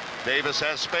 Davis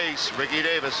has space. Ricky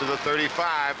Davis to the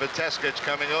 35. Viteskich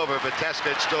coming over.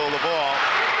 Viteskich stole the ball.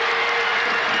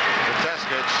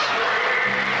 Viteskich.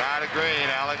 Out of Green.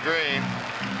 Alan Green.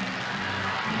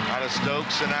 Out of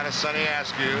Stokes and out of Sonny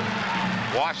Askew.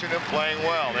 Washington playing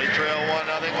well. They trail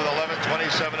 1-0 with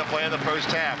 11:27 to play in the first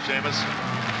half. Seamus.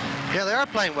 Yeah, they are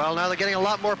playing well now. They're getting a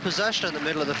lot more possession in the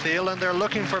middle of the field, and they're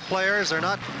looking for players. They're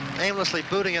not aimlessly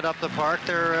booting it up the park.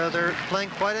 They're playing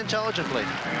quite intelligently.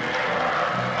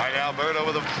 All right, Alberto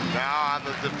with now on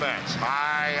the defense.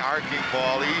 High arcing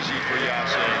ball, easy for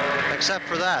Yassin. Except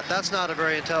for that. That's not a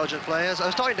very intelligent play. As I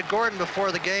was talking to Gordon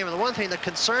before the game, and the one thing that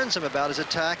concerns him about his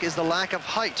attack is the lack of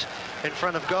height in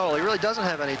front of goal. He really doesn't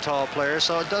have any tall players,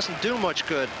 so it doesn't do much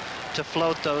good to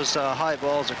float those high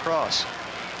balls across.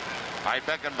 All right,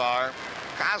 Beckenbauer.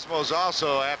 Cosmos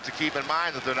also have to keep in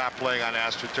mind that they're not playing on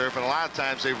AstroTurf, and a lot of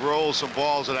times they roll some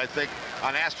balls that I think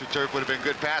on AstroTurf would have been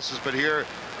good passes, but here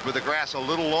with the grass a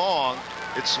little long,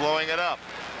 it's slowing it up.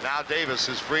 Now Davis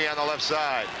is free on the left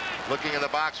side. Looking in the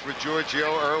box for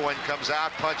Giorgio. Irwin comes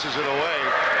out, punches it away.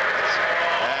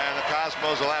 And the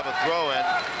Cosmos will have a throw in.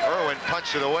 Irwin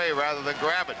punched it away rather than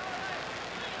grab it.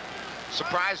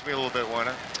 Surprised me a little bit,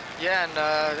 Warner. Yeah,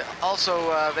 and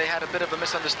also they had a bit of a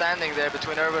misunderstanding there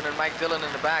between Irwin and Mike Dillon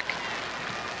in the back.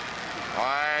 All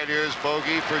right, here's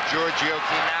bogey for Giorgio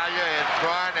Quinaglia in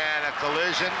front, and a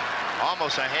collision.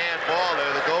 Almost a handball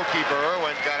there. The goalkeeper,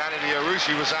 Irwin, got onto the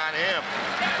Arushi, was on him.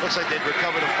 Looks like they've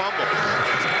recovered a fumble.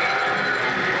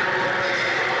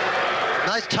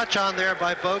 Nice touch on there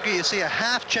by Bogey. You see a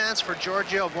half chance for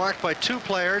Giorgio, marked by 2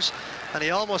 players, and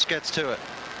he almost gets to it.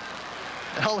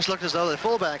 It almost looked as though the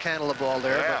fullback handled the ball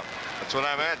there. Yeah, that's what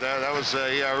I meant. That was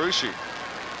Arushi.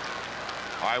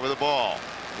 All right, with the ball.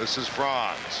 This is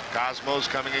Franz. Cosmos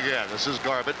coming again. This is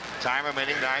Garbett. Time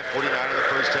remaining 9:49 in the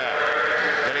first half.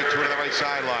 Getting to the right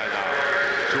sideline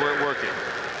now. Stewart working.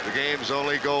 The game's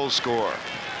only goal scorer.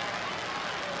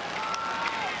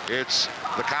 It's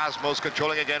the Cosmos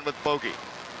controlling again with Bogey.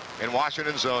 In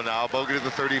Washington zone now. Bogey to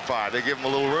the 35. They give him a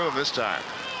little room this time.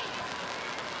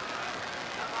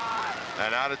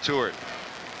 And out of Stewart.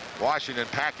 Washington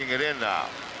packing it in now.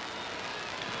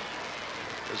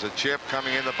 There's a chip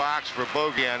coming in the box for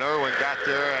Bogey, and Irwin got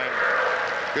there, and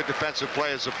good defensive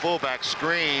play as a fullback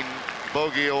screen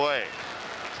Bogey away.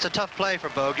 It's a tough play for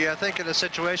Bogey. I think in a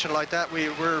situation like that, we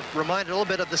were reminded a little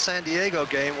bit of the San Diego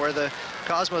game, where the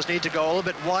Cosmos need to go a little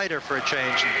bit wider for a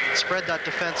change and spread that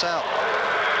defense out.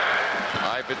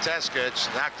 All right, Biteska, it's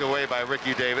knocked away by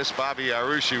Ricky Davis. Bobby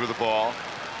Arushi with the ball.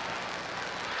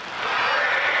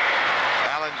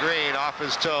 Alan Green off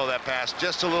his toe. That pass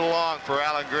just a little long for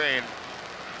Alan Green.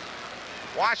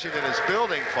 Washington is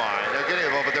building fine. They're getting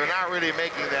the ball, but they're not really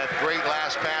making that great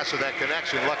last pass or that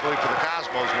connection. Luckily for the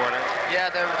Cosmos, Warner. Yeah,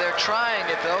 they're trying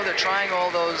it though. They're trying all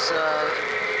those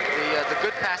the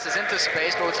good passes into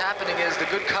space, but what's happening is the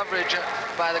good coverage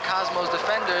by the Cosmos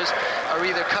defenders are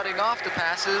either cutting off the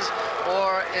passes,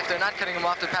 or if they're not cutting them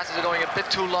off, the passes are going a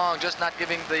bit too long, just not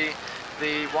giving the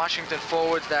Washington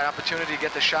forwards that opportunity to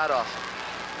get the shot off.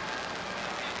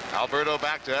 Alberto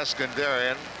back to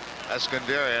Eskandarian.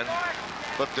 Eskandarian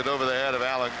flipped it over the head of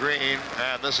Alan Green,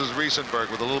 and this is Riesenberg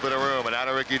with a little bit of room, and out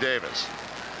of Ricky Davis.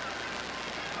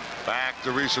 Back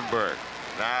to Riesenberg.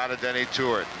 Now to Denny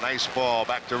Stewart. Nice ball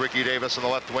back to Ricky Davis on the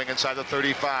left wing inside the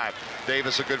 35.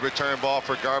 Davis, a good return ball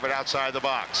for Garbett outside the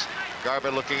box.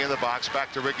 Garbett looking in the box,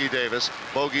 back to Ricky Davis.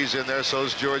 Bogey's in there,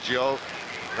 so's Giorgio.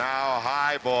 Now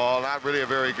high ball, not really a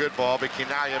very good ball, but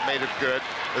Quinaglia made it good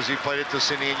as he played it to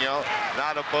Sinino.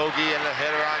 Now to Bogey, and the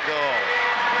header on goal.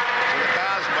 So the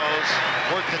Cosmos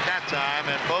worked at that time,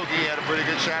 and Bogey had a pretty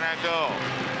good shot on goal.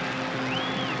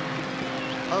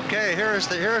 Okay, here's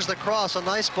the cross, a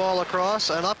nice ball across,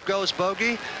 and up goes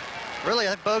Bogey. Really,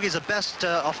 I think Bogey's the best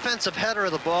offensive header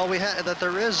of the ball that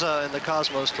there is in the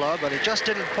Cosmos club, and he just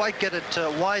didn't quite get it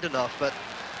wide enough, but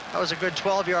that was a good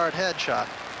 12-yard head shot.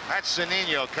 That's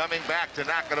Sinino coming back to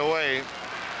knock it away.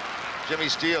 Jimmy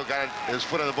Steele got his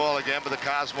foot on the ball again, but the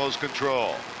Cosmos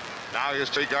control. Now here's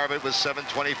Trey Garbett with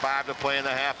 7:25 to play in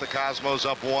the half. The Cosmos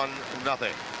up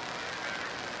 1-0.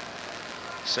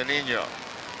 Sinino.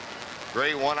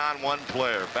 Great one-on-one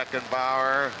player.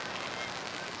 Beckenbauer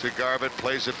to Garbett,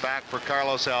 plays it back for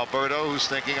Carlos Alberto, who's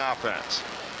thinking offense.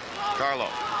 Carlo.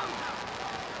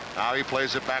 Now he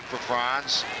plays it back for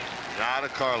Franz. Now to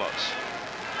Carlos.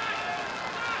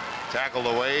 Tackled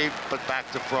away, but back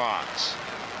to Franz.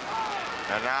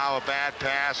 And now a bad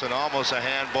pass and almost a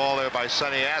handball there by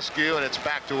Sonny Askew, and it's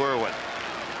back to Irwin.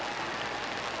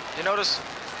 You notice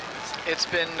it's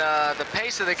been the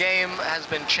pace of the game has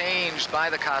been changed by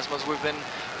the Cosmos. We've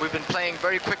been playing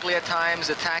very quickly at times,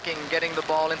 attacking, getting the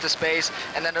ball into space,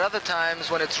 and then at other times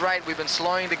when it's right, we've been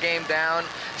slowing the game down,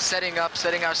 setting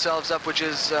ourselves up, which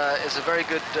is a very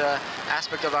good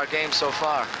aspect of our game so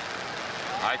far.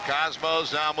 All right,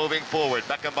 Cosmos now moving forward.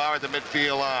 Beckenbauer at the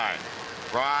midfield line.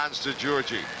 Franz to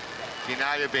Georgie.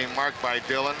 Quinaglia being marked by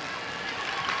Dillon.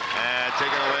 And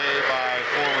taken away by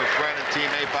former friend and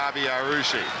teammate Bobby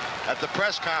Arushi. At the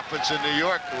press conference in New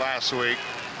York last week,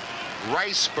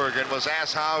 Ricebergen was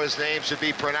asked how his name should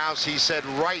be pronounced. He said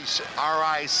Rice,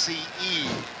 R-I-C-E,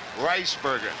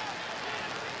 Ricebergen.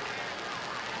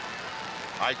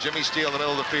 All right, Jimmy Steele in the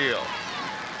middle of the field.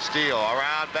 Steele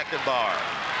around Beckenbauer.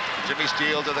 Jimmy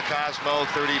Steele to the Cosmo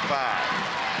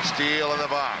 35. Steele in the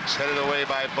box, headed away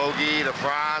by Bogey to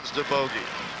Franz to Bogey.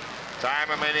 Time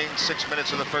remaining 6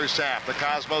 minutes in the first half. The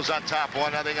Cosmos on top,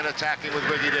 1-0 and attacking with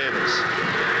Ricky Davis.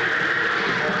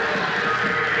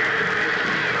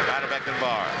 Out of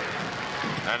Beckenbauer.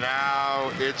 And now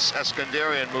it's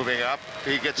Eskandarian moving up.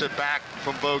 He gets it back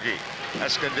from Bogey.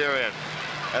 Eskandarian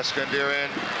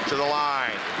to the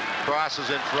line. Crosses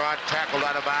in front, tackled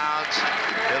out of bounds.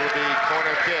 It'll be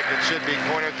corner kick. It should be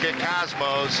corner kick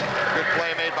Cosmos. Good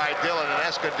play made by Dillon, and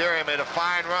Eskandarian made a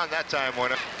fine run that time,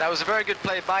 Warner. That was a very good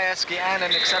play by Eski and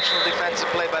an exceptional defensive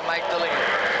play by Mike Dillon.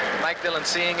 Mike Dillon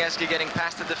seeing Eski getting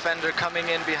past the defender, coming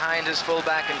in behind his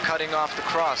fullback and cutting off the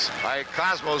cross.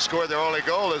 Cosmos scored their only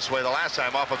goal this way the last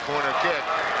time off a corner kick.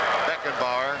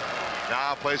 Beckenbauer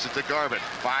now plays it to Garvin.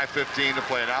 5:15 to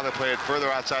play. Now they play it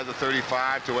further outside the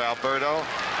 35 to Alberto,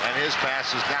 and his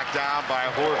pass is knocked down by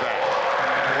Horvath.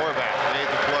 Horvath made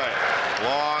the play.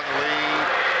 Long lead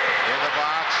in the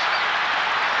box.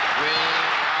 Green.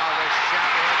 Now the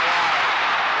shot went wide.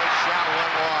 The shot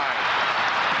went wide.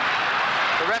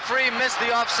 The referee missed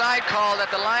the offside call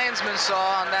that the linesman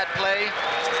saw on that play.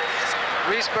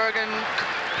 Ricebergen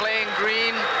playing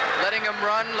Green, letting him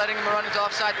run into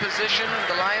offside position.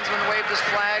 The linesman waved his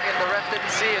flag and the ref didn't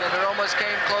see it, and it almost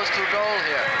came close to a goal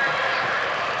here.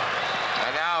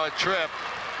 And now a trip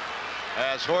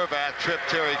as Horvath tripped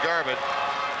Terry Garvin.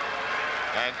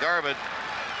 And Garvin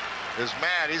is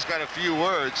mad. He's got a few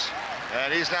words,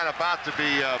 and he's not about to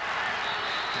be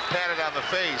patted on the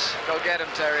face. Go get him,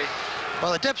 Terry.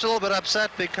 Well, the Dip's a little bit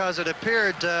upset because it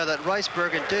appeared that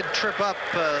Ricebergen did trip up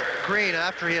Green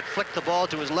after he had flicked the ball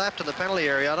to his left in the penalty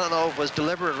area. I don't know if it was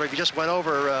deliberate or if he just went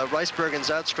over Ricebergen's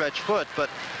outstretched foot, but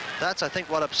that's, I think,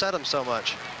 what upset him so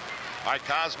much. All right,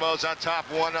 Cosmos on top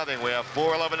 1-0. We have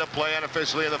 4:11 to play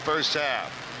unofficially in the first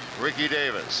half. Ricky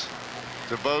Davis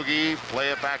to Bogey, play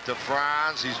it back to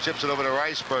Franz. He chips it over to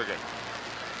Ricebergen.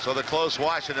 So the close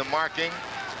Washington marking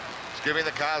is giving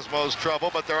the Cosmos trouble,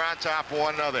 but they're on top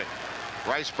 1-0.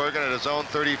 Ricebergen at his own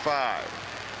 35.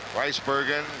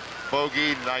 Ricebergen,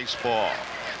 Bogey, nice ball.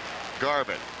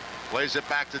 Garvin plays it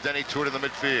back to Denny Tuort in the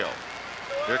midfield.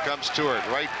 Here comes Tuort,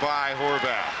 right by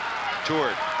Horvath.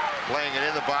 Tuort playing it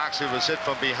in the box. It was hit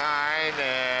from behind,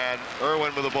 and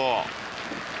Irwin with the ball.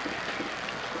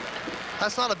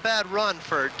 That's not a bad run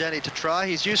for Denny to try.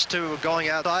 He's used to going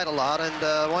outside a lot,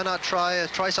 and why not try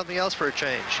something else for a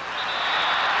change?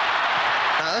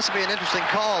 Now, this would be an interesting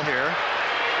call here.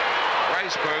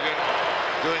 Ricebergen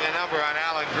doing a number on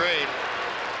Alan Green.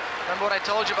 Remember what I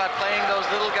told you about playing those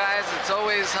little guys? It's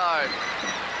always hard.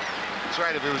 That's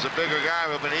right. If he was a bigger guy, it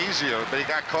would have been easier, but he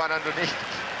got caught underneath.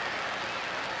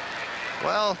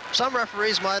 Well, some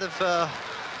referees might have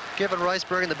given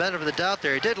Ricebergen the benefit of the doubt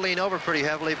there. He did lean over pretty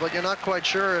heavily, but you're not quite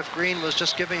sure if Green was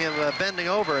just giving him bending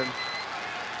over him.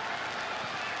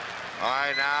 All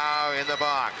right, now in the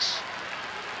box.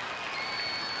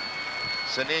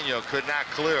 Sanino could not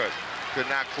clear it. Could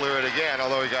not clear it again,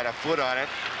 although he got a foot on it.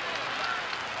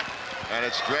 And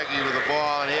it's Dreggy with the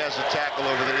ball, and he has a tackle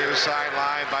over the near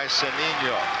sideline by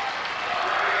Sanino.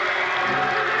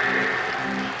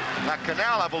 Now,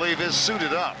 Canal, I believe, is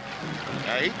suited up.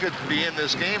 He could be in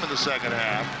this game in the second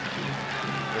half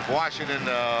if Washington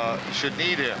should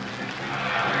need him.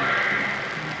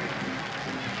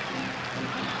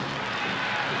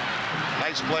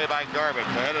 Nice play by Garvin,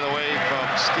 headed away from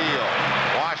Steele.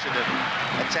 Washington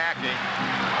attacking,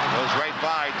 goes right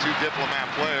by two Diplomat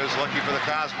players. Lucky for the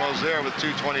Cosmos there with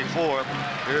 2:24.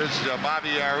 Here's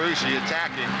Bobby Arushi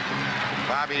attacking.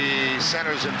 Bobby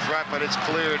centers in front, but it's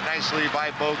cleared nicely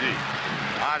by Bogey.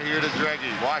 Out here to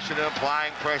Dreggy. Washington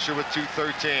applying pressure with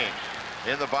 2:13.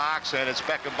 In the box, and it's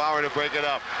Beckenbauer to break it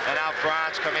up. And now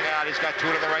Franz coming out. He's got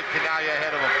Tuort on the right, Canalia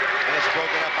ahead of him. And it's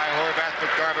broken up by Horvath, but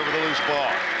Garvin with a loose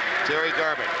ball. Terry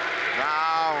Garvin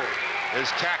now is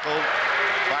tackled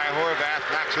by Horvath,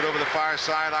 knocks it over the far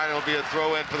sideline. It'll be a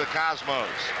throw-in for the Cosmos.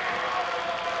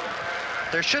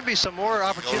 There should be some more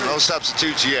opportunities. No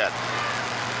substitutes yet.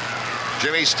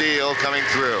 Jimmy Steele coming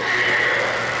through.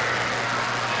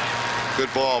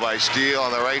 Good ball by Steele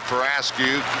on the right for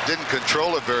Askew. Didn't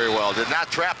control it very well. Did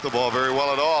not trap the ball very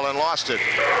well at all and lost it.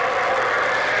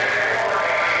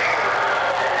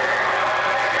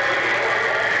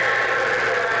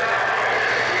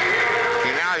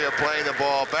 Playing the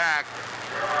ball back,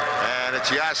 and it's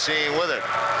Yassin with it.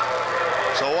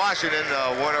 So Washington,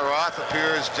 Warner Roth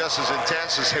appears just as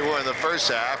intense as they were in the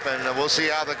first half, and we'll see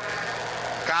how the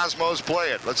Cosmos play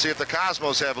it. Let's see if the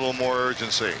Cosmos have a little more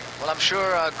urgency. Well, I'm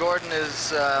sure Gordon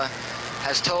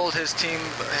has told his team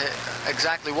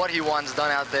exactly what he wants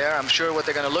done out there. I'm sure what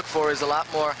they're going to look for is a lot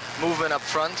more movement up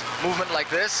front, movement like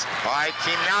this. All right,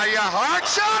 Kinaya, hard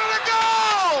shot and a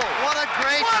goal! What a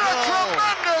great goal! What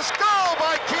a tremendous goal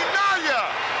by Kinaya!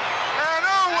 And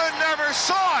Irwin never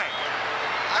saw it.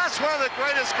 That's one of the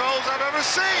greatest goals I've ever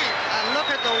seen. And look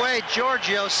at the way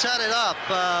Giorgio set it up.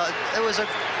 It was a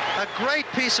great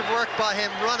piece of work by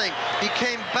him running. He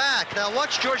came back. Now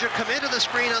watch Giorgio come into the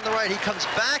screen on the right. He comes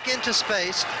back into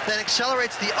space, then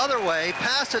accelerates the other way,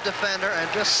 past the defender,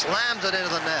 and just slams it into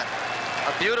the net.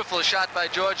 A beautiful shot by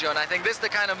Giorgio, and I think this is the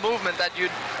kind of movement that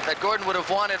Gordon would have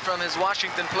wanted from his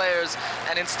Washington players,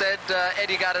 and instead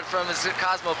Eddie got it from his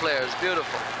Cosmo players.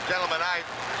 Beautiful. Gentlemen,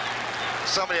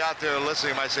 somebody out there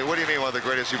listening might say, what do you mean one of the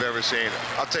greatest you've ever seen?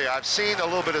 I'll tell you, I've seen a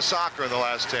little bit of soccer in the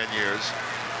last 10 years.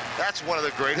 That's one of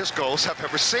the greatest goals I've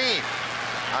ever seen.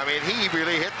 I mean, he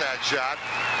really hit that shot.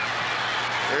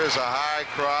 Here's a high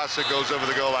cross that goes over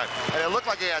the goal line. And it looked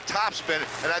like he had topspin.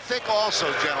 And I think also,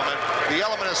 gentlemen, the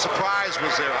element of surprise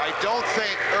was there. I don't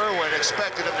think Irwin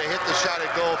expected him to hit the shot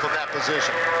at goal from that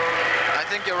position. I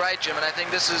think you're right, Jim, and I think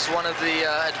this is one of the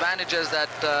advantages that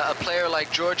a player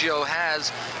like Giorgio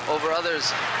has over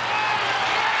others. Oh.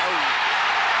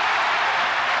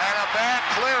 And a bad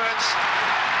clearance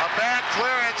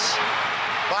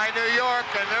by New York,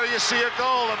 and there you see a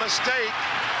goal, a mistake,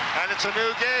 and it's a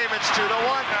new game. It's 2-1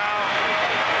 now.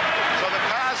 So the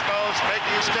Cosmos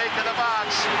making a mistake in the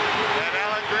box, and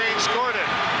Alan Green scored it.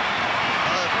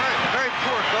 Very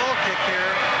poor goal kick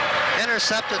here.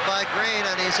 Intercepted by Green,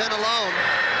 and he's in alone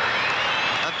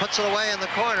and puts it away in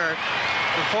the corner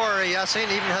before Yassin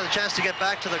even has a chance to get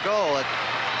back to the goal.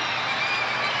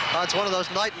 It's one of those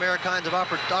nightmare kinds of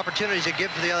opportunities you give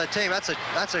to the other team. That's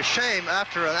a shame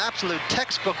after an absolute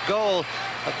textbook goal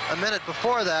a minute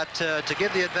before that to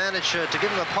give the advantage, to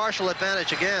give them a partial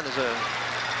advantage again is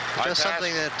just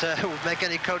something that would make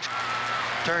any coach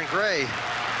turn gray.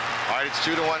 All right, it's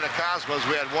 2-1 to Cosmos.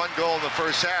 We had one goal in the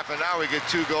first half, and now we get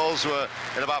 2 goals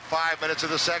in about 5 minutes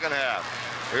of the second half.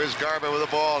 Here's Garbutt with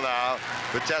the ball now.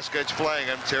 Viteskich playing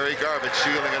him. Terry Garbutt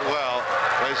shielding it well.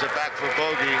 Plays it back for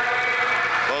Bogey.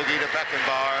 Bogey to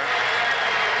Beckenbauer.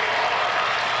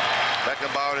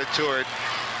 Beckenbauer to Tuort.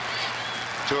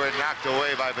 Tuort knocked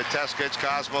away by Viteskich.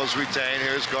 Cosmos retain.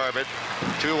 Here's Garbutt.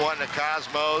 2-1 to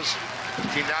Cosmos.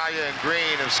 Kinaya and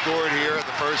Green have scored here in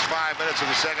the first 5 minutes of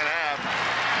the second half.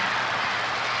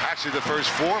 Actually, the first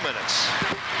 4 minutes.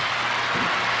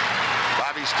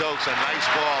 Bobby Stokes, a nice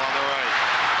ball on the right.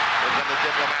 And then the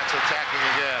Diplomats attacking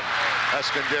again.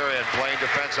 Eskandarian playing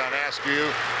defense on Askew.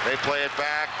 They play it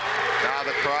back. Now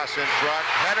the cross in front.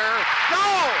 Header.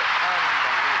 Goal!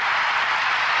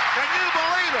 Can you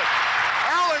believe it?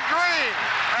 Alan Green,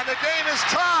 and the game is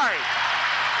tied.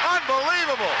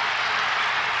 Unbelievable.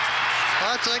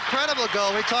 That's an incredible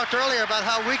goal. We talked earlier about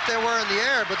how weak they were in the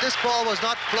air, but this ball was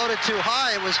not floated too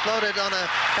high. It was floated on a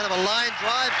kind of a line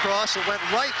drive cross. It went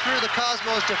right through the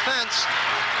Cosmos defense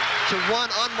to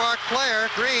one unmarked player,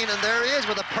 Green, and there he is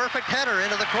with a perfect header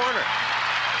into the corner.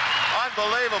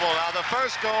 Unbelievable. Now, the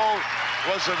first goal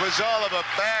was the result of a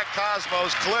bad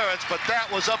Cosmos clearance, but that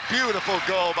was a beautiful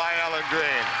goal by Alan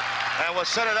Green. And what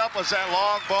set it up was that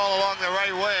long ball along the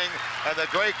right wing and the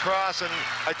great cross. And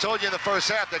I told you in the first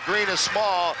half that Green is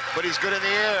small, but he's good in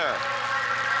the air.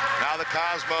 Now the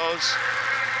Cosmos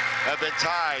have been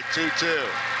tied 2-2.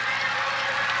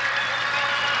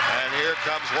 And here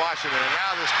comes Washington. And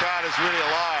now this crowd is really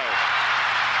alive.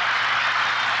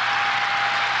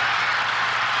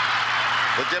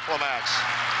 The Diplomats,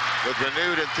 with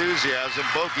renewed enthusiasm,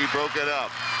 Bokeh broke it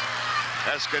up.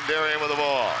 Eskandarian with the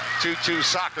ball. 2-2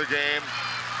 soccer game.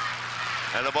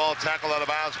 And the ball tackled out of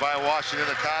bounds by Washington.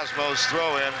 The Cosmos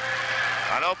throw in.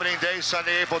 On opening day,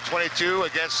 Sunday, April 22,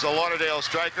 against the Lauderdale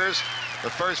Strikers, the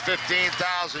first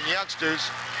 15,000 youngsters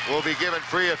will be given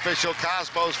free official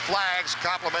Cosmos flags,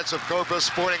 compliments of Cobra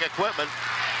sporting equipment.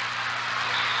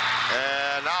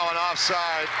 And now an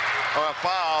offside, or a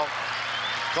foul,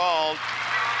 called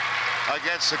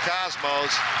against the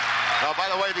Cosmos. Now, by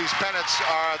the way, these pennants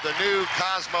are the new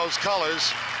Cosmos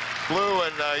colors, blue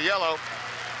and yellow.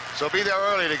 So be there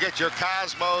early to get your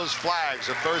Cosmos flags,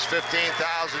 the first 15,000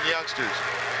 youngsters.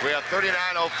 We have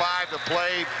 39:05 to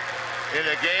play in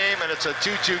the game, and it's a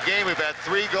 2-2 game. We've had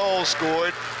 3 goals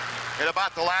scored in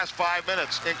about the last 5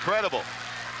 minutes. Incredible.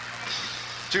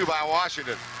 2 by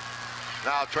Washington.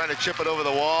 Now trying to chip it over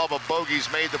the wall, but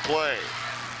Bogey's made the play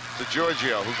to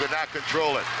Giorgio, who could not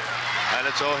control it. And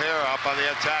it's O'Hara up on the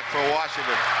attack for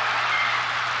Washington.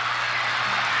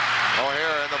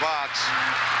 O'Hara in the box.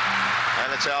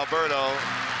 And it's Alberto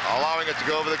allowing it to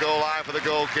go over the goal line for the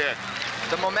goal kick.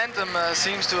 The momentum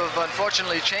seems to have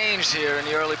unfortunately changed here in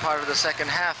the early part of the second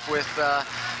half with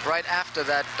right after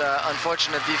that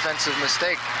unfortunate defensive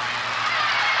mistake.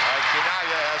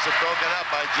 Kinaya has it broken up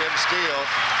by Jim Steele.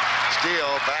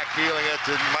 Steele back heeling it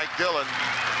to Mike Dillon.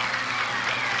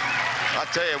 I'll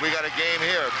tell you, we got a game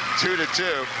here, 2-2,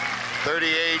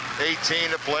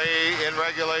 38-18 to play in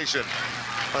regulation.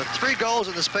 3 goals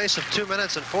in the space of 2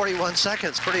 minutes and 41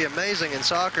 seconds. Pretty amazing in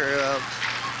soccer.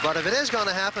 But if it is going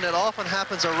to happen, it often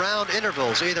happens around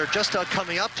intervals, either just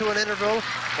coming up to an interval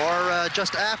or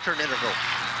just after an interval.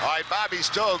 All right, Bobby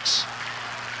Stokes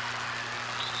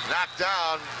knocked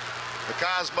down the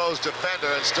Cosmos defender,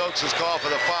 and Stokes is called for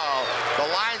the foul. The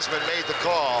linesman made the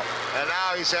call, and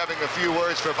now he's having a few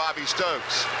words for Bobby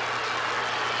Stokes.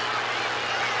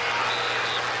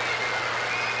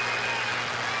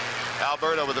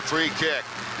 Alberto with a free kick.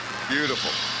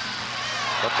 Beautiful.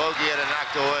 The bogey had it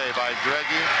knocked away by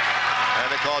Dreggy, and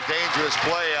they call dangerous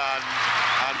play on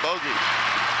bogey.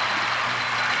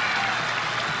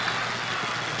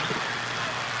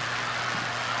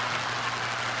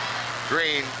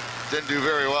 Green didn't do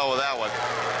very well with that one.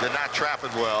 Did not trap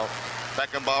it well.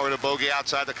 Beckenbauer to bogey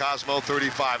outside the Cosmo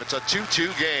 35. It's a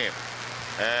 2-2 game.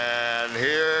 And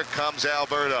here comes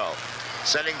Alberto,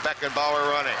 sending Beckenbauer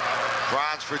running.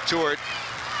 Bronze for Tuart,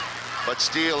 but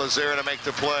Steele is there to make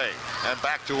the play. And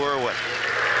back to Irwin.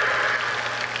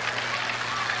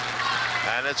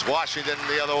 And it's Washington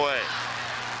the other way.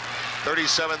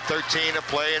 37-13 to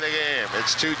play in the game.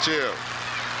 It's 2-2.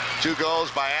 2 goals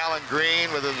by Alan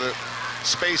Green within the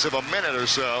space of a minute or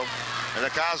so. And the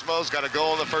Cosmos got a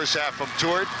goal in the first half from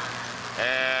Tuart.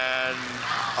 And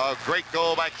a great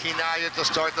goal by Kinaya to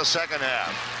start the second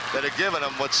half that had given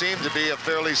them what seemed to be a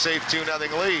fairly safe 2-0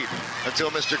 lead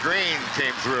until Mr. Green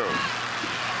came through.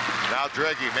 Now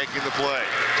Dreggy making the play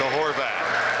to Horvath.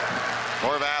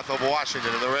 Horvath of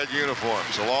Washington in the red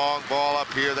uniforms. A long ball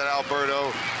up here that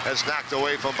Alberto has knocked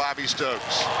away from Bobby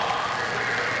Stokes.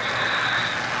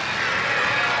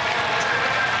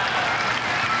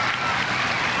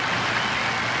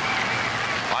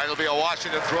 It'll be a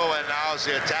Washington throw-in now as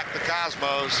they attack the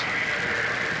Cosmos.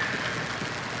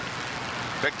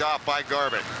 Picked off by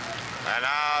Garvin. And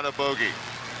out of bogey.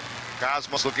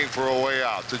 Cosmos looking for a way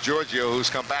out to Giorgio, who's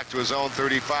come back to his own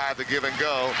 35. The give and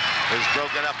go is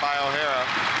broken up by O'Hara.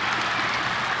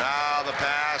 Now the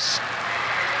pass.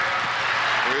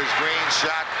 Here's Green's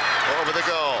shot over the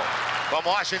goal. From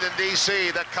Washington,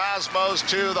 D.C., the Cosmos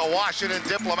 2, the Washington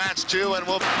Diplomats 2, and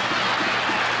we'll...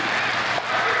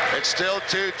 It's still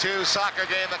 2-2 soccer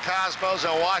game, the Cosmos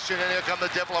and Washington. Here come the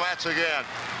Diplomats again.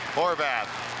 Horvath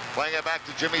playing it back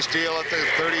to Jimmy Steele at the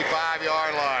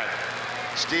 35-yard line.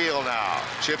 Steele now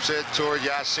chips it toward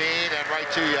Yassin and right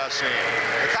to Yassin.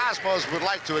 The Cosmos would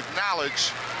like to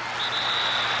acknowledge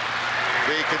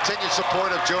the continued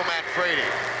support of Joe Manfredi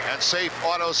and Safe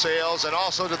Auto Sales, and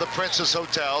also to the Princess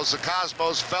Hotels. The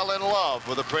Cosmos fell in love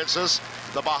with the Princess,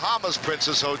 the Bahamas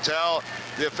Princess Hotel,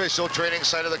 the official training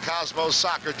site of the Cosmos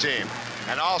soccer team,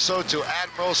 and also to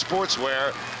Admiral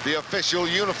Sportswear, the official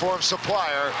uniform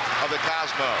supplier of the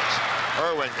Cosmos.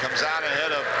 Irwin comes out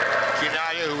ahead of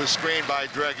Kinaya, who was screened by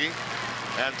Dreggy,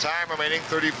 and time remaining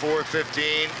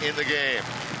 34-15 in the game.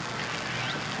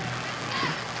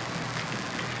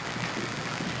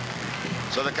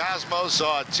 So the Cosmos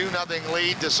saw a 2-0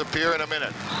 lead disappear in a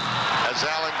minute as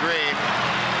Alan Green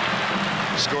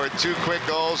scored 2 quick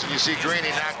goals, and you see Greeny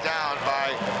knocked down by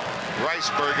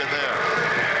Ricebergen there.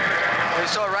 We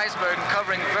saw Ricebergen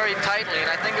covering very tightly,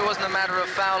 and I think it wasn't a matter of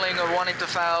fouling or wanting to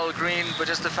foul Green, but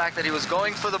just the fact that he was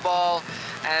going for the ball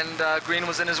and Green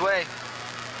was in his way.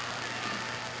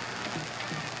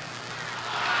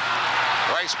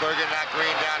 Ricebergen knocked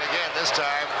Green down again, this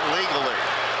time legally.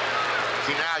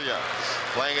 Kinaya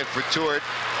playing it for Tuart,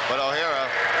 but O'Hara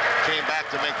came back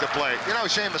to make the play. You know,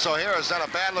 Seamus, O'Hara's not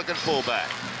a bad-looking fullback.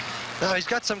 No, he's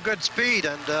got some good speed,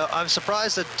 and I'm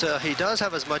surprised that he does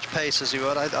have as much pace as he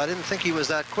would. I didn't think he was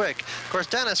that quick. Of course,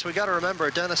 Dennis, we got to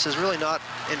remember, Dennis is really not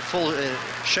in full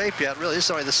shape yet. Really, this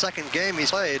is only the second game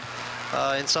he's played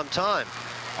in some time.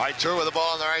 All right, Tuart with the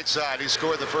ball on the right side. He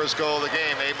scored the first goal of the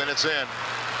game 8 minutes in.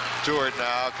 Tuart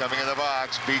now coming in the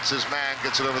box, beats his man,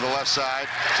 gets it over the left side.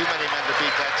 Too many men to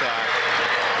beat that time.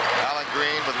 Alan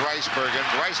Green with Ricebergen.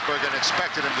 Ricebergen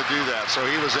expected him to do that, so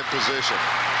he was in position.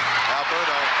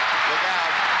 Alberto, look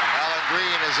out. Alan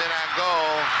Green is in on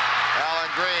goal.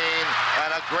 Alan Green,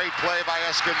 and a great play by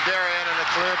Eskandarian, and a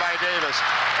clear by Davis.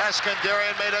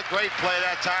 Eskandarian made a great play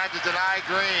that time to deny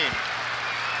Green.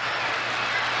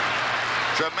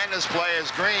 Tremendous play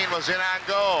as Green was in on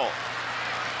goal.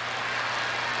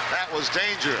 That was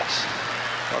dangerous.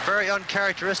 A very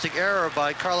uncharacteristic error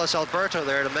by Carlos Alberto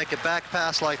there to make a back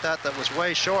pass like that that was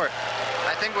way short.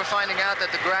 I think we're finding out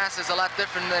that the grass is a lot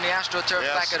different than the AstroTurf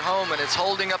back at home, and it's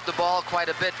holding up the ball quite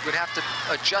a bit. We'd have to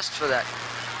adjust for that.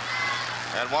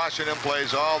 And Washington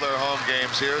plays all their home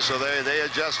games here, so they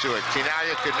adjust to it.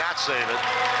 Quinaya could not save it.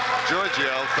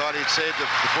 Giorgio thought he'd saved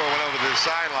it before it went over the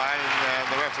sideline, and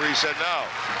the referee said no.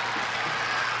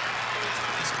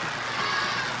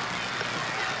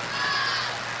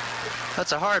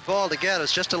 That's a hard ball to get.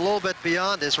 It's just a little bit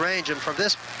beyond his range, and from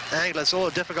this angle, it's a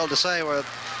little difficult to say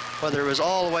whether it was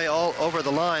all the way over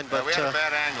the line. But we had a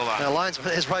bad angle on it. The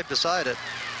linesman is right beside it.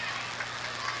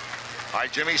 All right,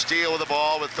 Jimmy Steele with the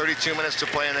ball with 32 minutes to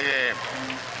play in the game.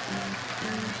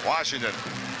 Washington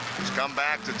has come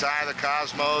back to tie the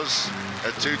Cosmos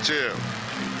at 2-2.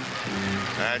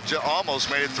 And almost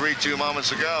made it 3-2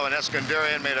 moments ago, and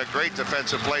Eskandarian made a great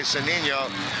defensive play. Sanino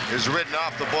is ridden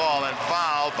off the ball and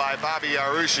fouled by Bobby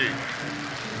Arushi.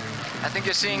 I think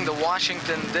you're seeing the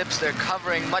Washington Dips. They're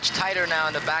covering much tighter now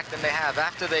in the back than they have.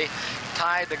 After they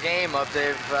tied the game up,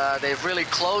 they've really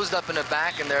closed up in the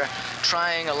back, and they're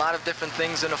trying a lot of different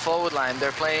things in the forward line.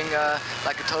 They're playing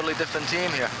like a totally different team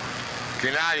here.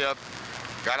 Quinaya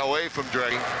got away from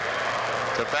Drake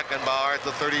to Beckenbauer at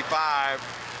the 35.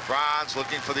 Franz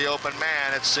looking for the open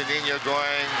man. It's Sanino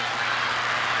going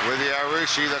with the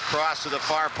Arushi, the cross to the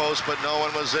far post, but no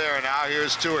one was there. Now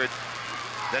here's Tuart.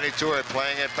 Denny Tuart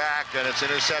playing it back, and it's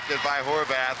intercepted by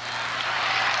Horvath.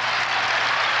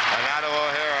 And out of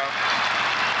O'Hara.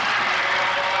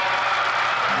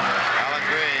 Alan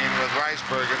Green with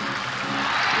Ricebergen.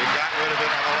 He got rid of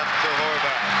it on the left to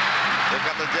Horvath. Here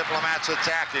come the Diplomats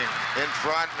attacking. In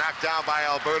front, knocked down by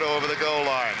Alberto over the goal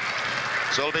line.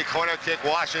 So it'll be corner kick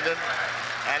Washington.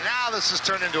 And now this has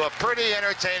turned into a pretty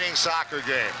entertaining soccer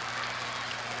game.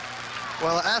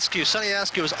 Well, Sonny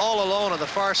Askew was all alone on the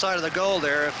far side of the goal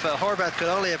there. If Horvath could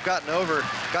only have gotten that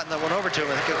one over to him,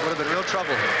 I think it would have been real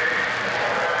trouble.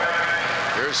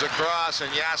 Here's the cross, and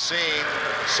Yassine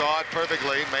saw it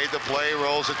perfectly, made the play,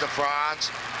 rolls it to Franz,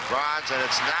 and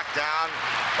it's knocked down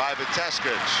by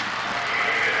Viteskic.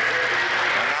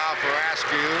 And now for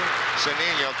Askew,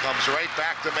 Sanino comes right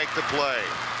back to make the play.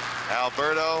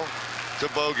 Alberto to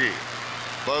Bogey.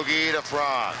 Bogey to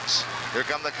Franz. Here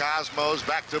come the Cosmos,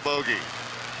 back to Bogey.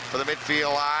 For the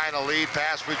midfield line, a lead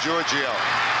pass for Giorgio.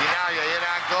 Quinaya in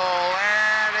on goal,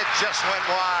 and it just went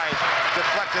wide.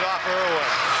 Deflected off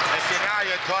Irwin. And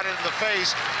Quinaya caught it in the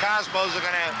face. Cosmos are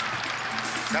gonna...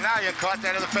 Quinaya caught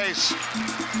that in the face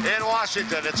in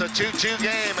Washington. It's a 2-2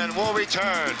 game, and we'll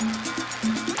return.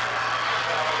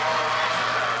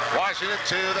 Washington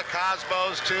 2, the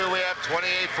Cosmos 2. We have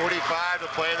 28:45 to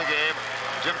play in the game.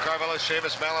 Jim Carvalho,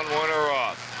 Seamus, Mellon, Warner are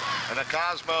off. And the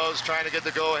Cosmos trying to get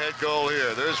the go-ahead goal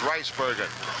here. There's Ricebergen.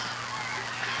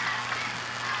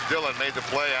 Dillon made the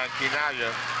play on Quinaya.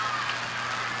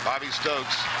 Bobby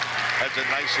Stokes heads it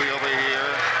nicely over here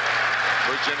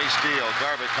for Jimmy Steele.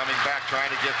 Garbutt coming back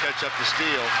trying to catch up to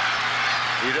Steele.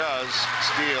 He does.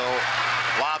 Steele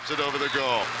lobs it over the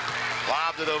goal.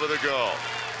 Lobbed it over the goal.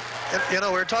 You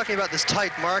know, we were talking about this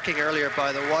tight marking earlier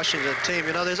by the Washington team.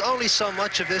 You know, there's only so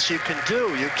much of this you can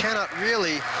do. You cannot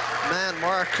really man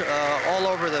mark all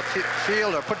over the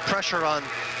field or put pressure on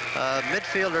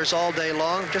midfielders all day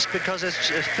long, just because it's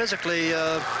physically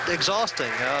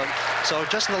exhausting. So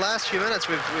just in the last few minutes,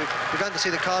 we've begun to see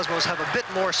the Cosmos have a bit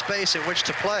more space in which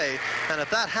to play, and if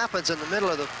that happens in the middle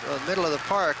of the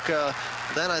park,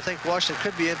 then I think Washington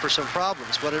could be in for some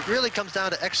problems. But it really comes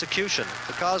down to execution. If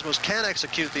the Cosmos can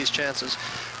execute these chances,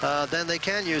 then they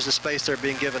can use the space they're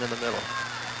being given in the middle.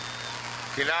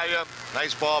 Quinaya,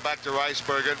 nice ball back to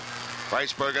Ricebergen.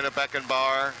 Ricebergen to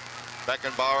Beckenbauer.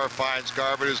 Beckenbauer finds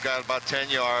Garbutt, who's got about 10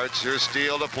 yards. Here's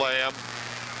Steele to play him.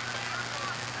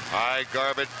 All right,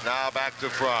 Garbutt now back to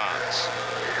Franz.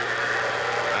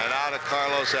 And out to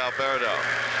Carlos Alberto.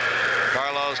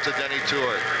 Carlos to Denny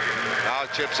Tuart. Now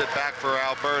chips it back for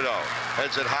Alberto.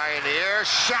 Heads it high in the air.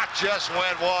 Shot just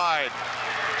went wide.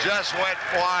 Just went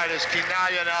wide as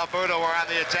Quinaya and Alberto were on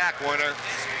the attack, Warner.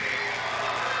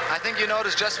 I think you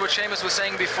noticed just what Seamus was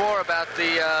saying before about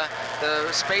the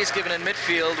space given in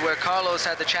midfield, where Carlos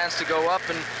had the chance to go up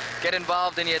and get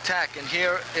involved in the attack, and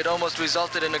here it almost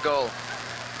resulted in a goal.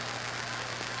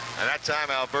 And that time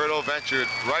Alberto ventured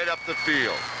right up the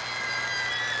field.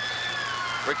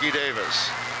 Ricky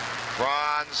Davis.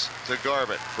 Franz to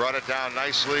Garbutt. Brought it down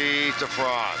nicely to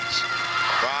Franz.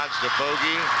 Franz to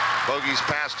Bogey. Bogey's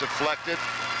pass deflected.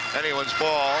 Anyone's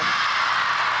ball.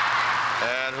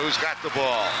 And who's got the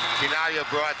ball? Quinaya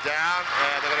brought down,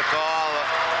 and they're going to call a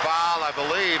foul, I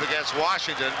believe, against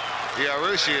Washington.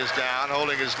 Iarushi is down,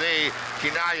 holding his knee.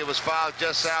 Quinaya was fouled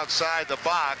just outside the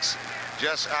box.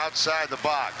 Just outside the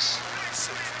box.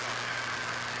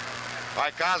 All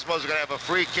right, Cosmos are going to have a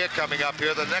free kick coming up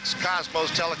here. The next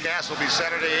Cosmos telecast will be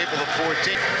Saturday, April the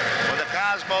 14th, when the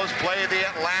Cosmos play the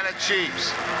Atlanta Chiefs.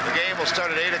 The game will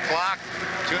start at 8 o'clock.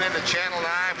 Tune in to Channel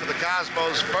 9 for the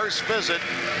Cosmos' first visit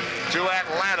to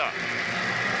Atlanta.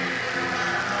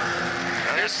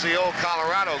 And it's the old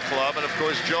Colorado club, and of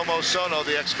course, Jomo Sono,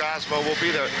 the ex-Cosmo, will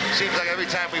be there. Seems like every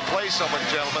time we play someone,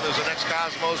 gentlemen, there's an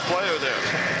ex-Cosmos player there.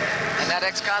 And that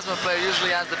ex-Cosmo player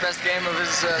usually has the best game of his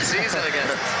season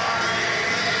against us.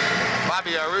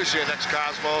 Bobby Iarushi, an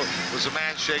ex-Cosmo, was a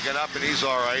man shaken up, and he's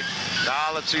all right.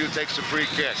 Now let's see who takes the free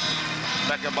kick.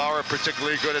 Beckenbauer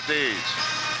particularly good at these.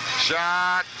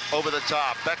 Shot over the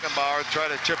top. Beckenbauer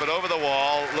tried to chip it over the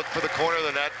wall, looked for the corner of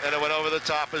the net, and it went over the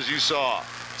top, as you saw.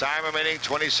 Time remaining,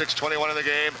 26-21 in the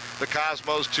game. The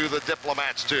Cosmos 2, the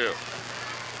Diplomats 2.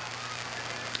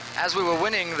 As we were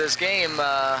winning this game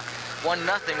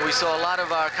 1-0, we saw a lot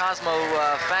of our Cosmo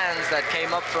fans that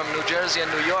came up from New Jersey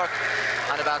and New York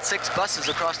on about 6 buses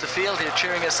across the field here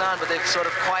cheering us on, but they've sort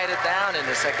of quieted down in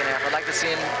the second half. I'd like to see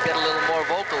him get a little more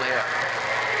vocal here.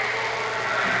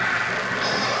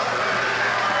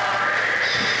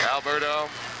 Alberto,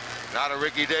 now to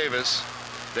Ricky Davis.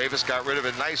 Davis got rid of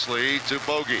it nicely to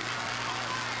Bogey.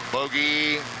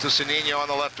 Bogey to Sanino on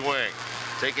the left wing,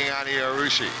 taking on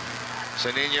Iarushi.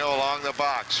 Sanino along the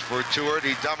box for Tuart.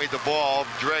 He dummied the ball.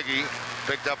 Dreggy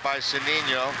picked up by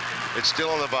Sanino. It's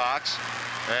still in the box.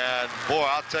 And boy,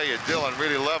 I'll tell you, Dillon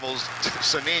really levels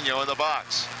Sanino in the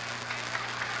box.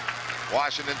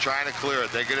 Washington trying to clear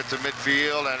it. They get it to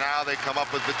midfield, and now they come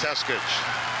up with Viteskic.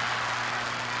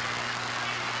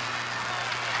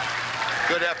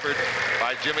 Good effort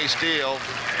by Jimmy Steele.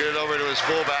 Get it over to his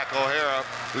fullback, O'Hara,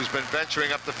 who's been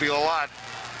venturing up the field a lot.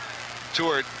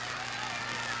 Tuart.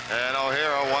 And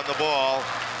O'Hara won the ball,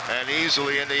 and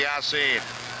easily into Yassin.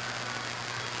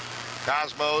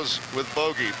 Cosmos with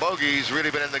Bogey. Bogey's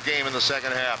really been in the game in the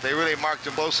second half. They really marked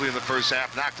him mostly in the first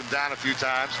half, knocked him down a few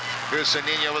times. Here's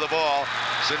Sanino with the ball.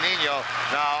 Sanino,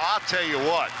 now I'll tell you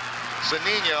what,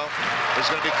 Sanino is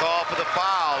going to be called for the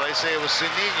foul. They say it was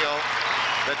Sanino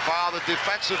that fouled the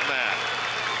defensive man.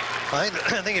 I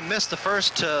think he missed the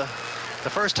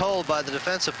first hold by the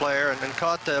defensive player and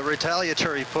caught the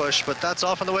retaliatory push, but that's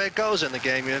often the way it goes in the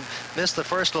game. You miss the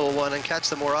first little one and catch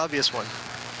the more obvious one.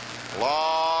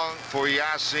 Long for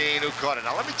Yassin, who caught it.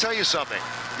 Now let me tell you something.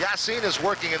 Yassin is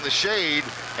working in the shade,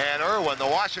 and Irwin, the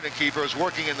Washington keeper, is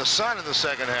working in the sun in the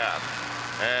second half.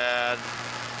 And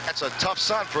that's a tough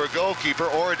sun for a goalkeeper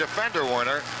or a defender,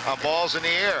 Werner, on balls in the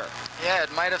air. Yeah,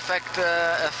 it might affect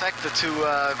the two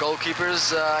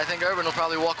goalkeepers. I think Irwin will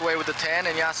probably walk away with the 10,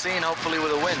 and Yassin hopefully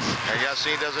with a win. And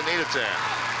Yassin doesn't need a 10.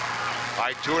 All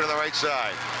right, Tuart on the right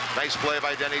side. Nice play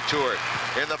by Denny Tuart.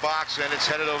 In the box, and it's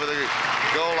headed over the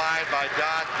goal line by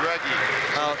Don Dreggy.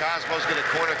 So Cosmos get a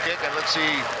corner kick, and let's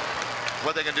see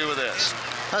what they can do with this.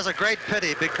 That's a great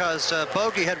pity, because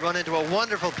Bogey had run into a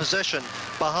wonderful position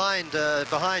behind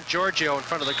Giorgio in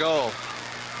front of the goal.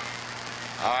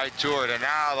 All right, Tuart, and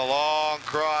now the long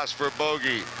cross for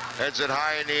Bogey. Heads it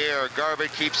high in the air.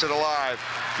 Garbett keeps it alive.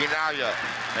 Quinaya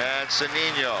and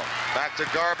Sanino. Back to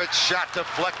Garbett. Shot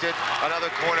deflected. Another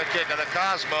corner kick, and the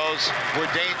Cosmos were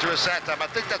dangerous that time. I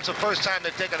think that's the first time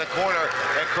they've taken a corner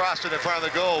and crossed it in front of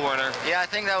the goal, Werner. Yeah, I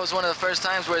think that was one of the first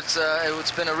times where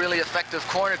it's been a really effective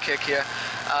corner kick here.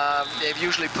 They've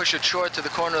usually pushed it short to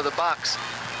the corner of the box.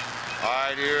 All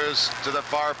right, here's to the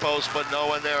far post, but no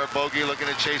one there. Bogey looking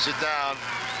to chase it down.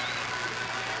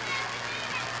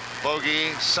 Bogey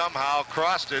somehow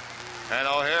crossed it, and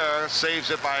O'Hara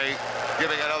saves it by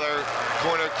giving another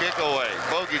corner kick away.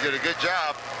 Bogey did a good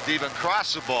job to even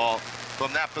cross the ball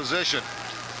from that position.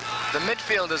 The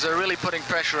midfielders are really putting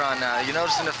pressure on now. You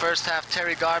noticed in the first half,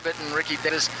 Terry Garbett and Ricky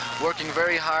Davis working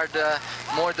very hard,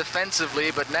 more defensively,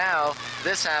 but now,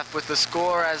 this half, with the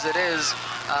score as it is,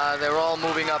 they're all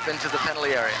moving up into the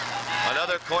penalty area.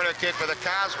 Another corner kick for the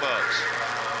Cosmos.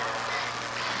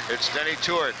 It's Denny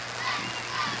Tuart.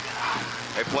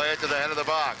 They play it to the head of the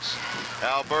box.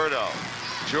 Alberto,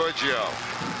 Giorgio,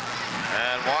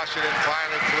 and Washington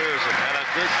finally clears it. And a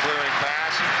good clearing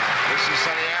pass. This is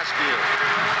Sonny Askew.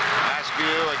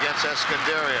 Askew against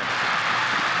Eskandarian.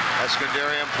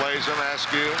 Eskandarian plays him.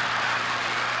 Askew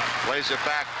plays it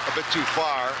back a bit too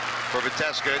far for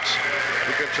Viteskic,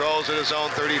 who controls at his own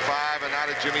 35, and now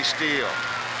to Jimmy Steele.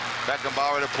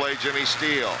 Beckenbauer to play Jimmy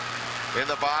Steele. In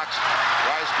the box,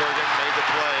 Weisbergen made the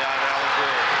play on Alan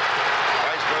Green.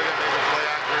 Weisbergen made the play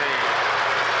on Green.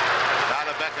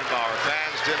 Beckenbauer.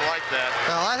 Fans didn't like that.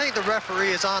 Well, I think the referee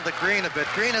is on the green a bit.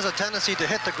 Green has a tendency to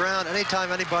hit the ground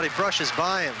anytime anybody brushes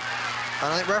by him.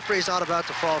 I think referee's not about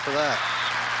to fall for that.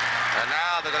 And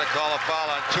now they're going to call a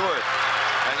foul on Tuert.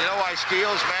 And you know why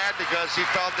Steele's mad? Because he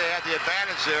felt they had the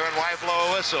advantage there, and why blow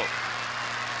a whistle?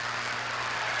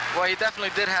 Well, he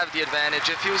definitely did have the advantage.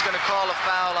 If he was going to call a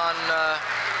foul on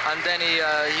Denny,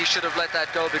 he should have let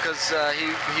that go, because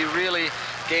he really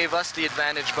gave us the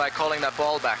advantage by calling that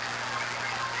ball back.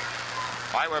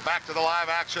 All right, we're back to the live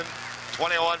action.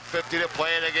 21:50 to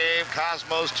play in the game.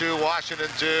 Cosmos 2, Washington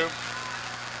 2.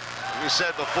 We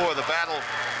said before, the battle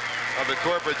of the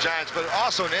corporate giants, but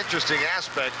also an interesting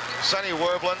aspect. Sonny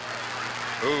Werblin,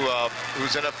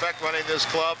 who's in effect running this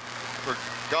club for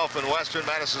Gulf and Western,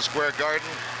 Madison Square Garden,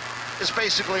 is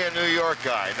basically a New York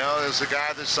guy. No, there's the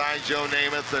guy that signed Joe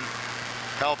Namath and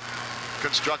helped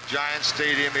construct Giant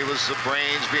Stadium. He was the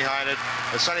brains behind it.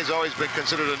 And Sonny's always been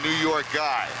considered a New York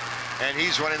guy, and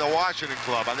he's running the Washington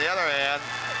club. On the other hand,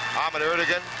 Ahmet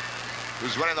Erdogan,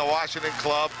 who's running the Washington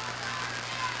club,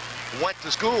 went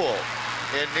to school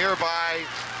in nearby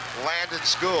Landon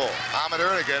School. Ahmet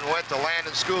Erdogan went to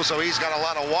Landon School, so he's got a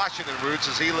lot of Washington roots,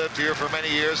 as he lived here for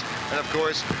many years. And of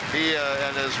course, he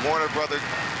and his Warner Brother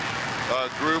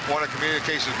group, Warner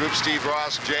Communications Group, Steve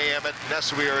Ross, Jay Emmett,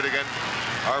 Nesui Erdogan,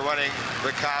 are running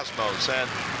the Cosmos. And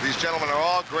these gentlemen are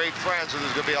all great friends, so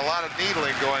there's going to be a lot of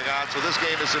needling going on. So this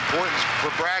game is important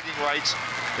for bragging rights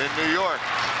in New York.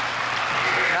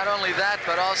 Not only that,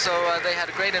 but also they had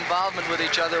a great involvement with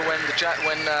each other when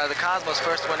the Cosmos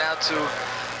first went out to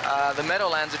the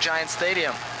Meadowlands at Giant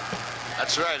Stadium.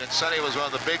 That's right, and Sonny was one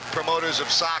of the big promoters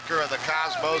of soccer and the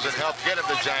Cosmos and helped get him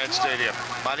to Giant Stadium.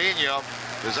 Marinho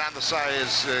is on the side,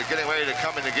 is getting ready to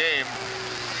come in the game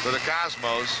for the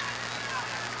Cosmos.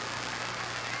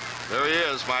 There he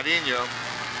is, Marinho.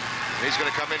 He's going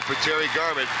to come in for Terry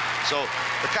Garbett. So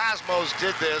the Cosmos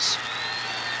did this.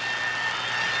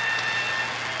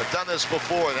 Have done this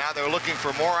before. Now they're looking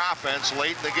for more offense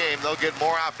late in the game. They'll get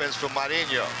more offense from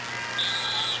Marinho.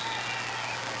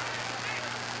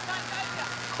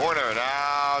 Corner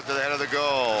now to the head of the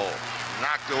goal.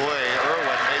 Knocked away.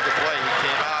 Irwin made the play. He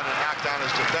came out and knocked down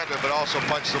his defender, but also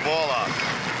punched the ball out.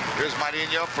 Here's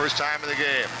Marinho, first time in the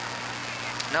game.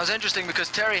 Now it's interesting because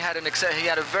Terry had a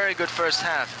very good first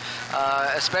half,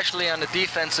 especially on the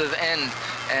defensive end.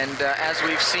 And as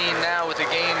we've seen now with the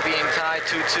game being tied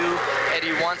 2-2,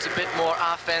 Eddie wants a bit more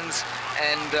offense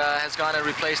and has gone and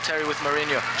replaced Terry with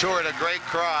Marinho. Toward a great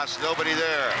cross, nobody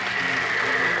there.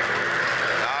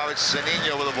 Now it's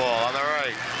Sanino with the ball on the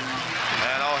right.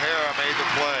 And O'Hara made the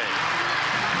play.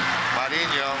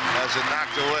 Marinho has it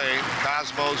knocked away.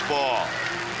 Cosmos ball.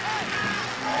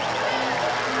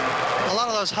 A lot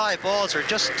of those high balls are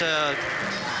just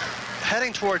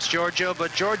heading towards Giorgio,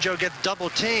 but Giorgio gets double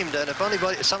teamed, and if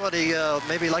somebody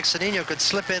maybe like Sanino could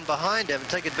slip in behind him and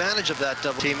take advantage of that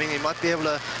double teaming, he might be able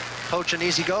to poach an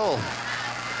easy goal.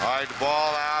 All right, the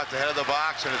ball out the head of the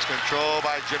box, and it's controlled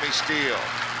by Jimmy Steele.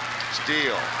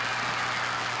 Steele.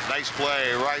 Nice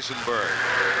play, Risenberg.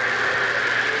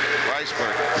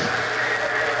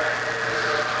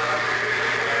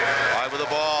 All right, with the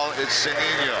ball, it's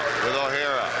Sanino with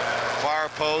O'Hara. Far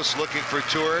post looking for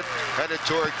Tuert, headed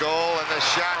toward goal, and the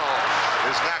shot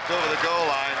is knocked over the goal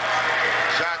line.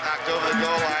 Shot knocked over the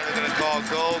goal line. They're going to call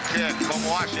goal kick from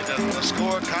Washington. The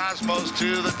score, Cosmos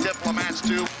 2, the Diplomats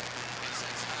 2.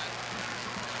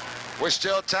 We're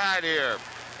still tied here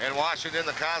in Washington.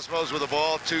 The Cosmos with the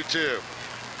ball, 2-2.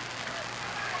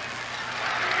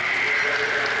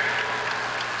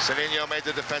 Sanino made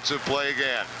the defensive play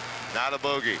again. Not a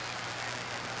bogey.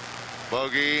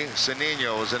 Bogey,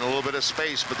 Sanino was in a little bit of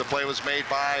space, but the play was made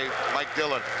by Mike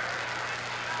Dillon.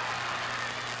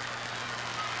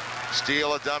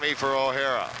 Steele a dummy for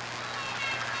O'Hara.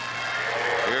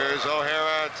 Here's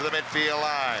O'Hara to the midfield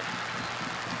line.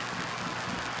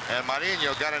 And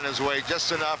Marinho got in his way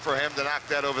just enough for him to knock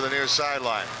that over the near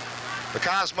sideline. The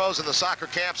Cosmos and the Soccer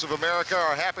Camps of America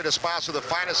are happy to sponsor the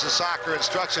finest in soccer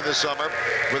instruction this summer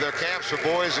with their camps for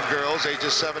boys and girls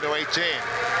ages 7 to 18.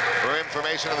 For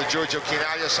information on the Giorgio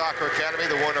Chinaglia Soccer Academy,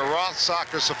 the Werner Roth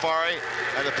Soccer Safari,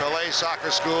 and the Pelé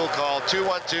Soccer School, call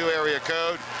 212 area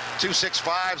code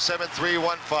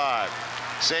 265-7315.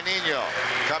 Sanino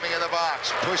coming in the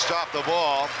box, pushed off the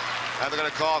ball, and they're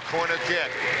going to call corner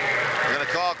kick. They're going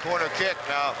to call corner kick.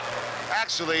 Now,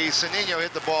 actually, Sanino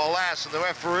hit the ball last, and the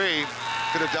referee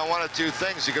could have done one of two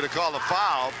things. He could have called a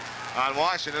foul on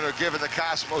Washington or given the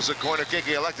Cosmos a corner kick.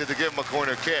 He elected to give him a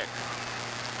corner kick.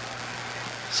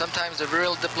 Sometimes they're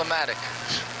real diplomatic.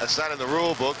 That's not in the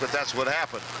rule book, but that's what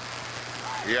happened.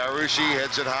 Yarushi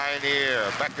heads it high in the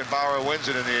air. Beckenbauer wins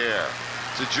it in the air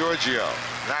to Giorgio.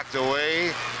 knocked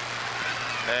away,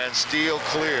 and Steele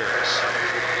clears.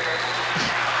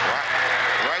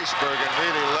 Ricebergen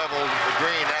really leveled the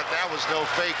Green. That was no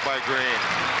fake by Green.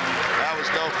 That was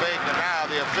no fake, and now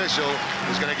the official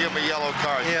is going to give him a yellow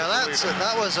card. Yeah, that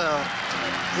was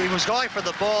he was going for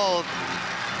the ball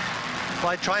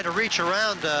by trying to reach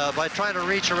around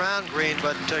Green,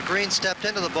 but Green stepped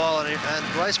into the ball, and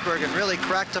Ricebergen really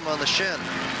cracked him on the shin.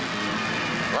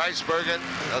 Ricebergen,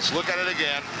 let's look at it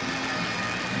again.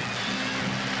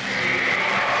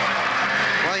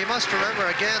 Well, you must remember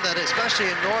again that especially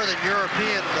in Northern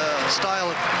European style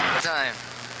of time.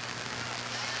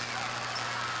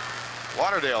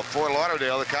 Lauderdale, Fort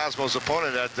Lauderdale, the Cosmos'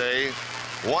 opponent that day,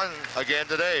 won again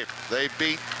today. They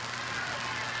beat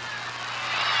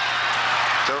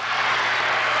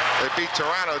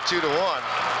Toronto 2-1.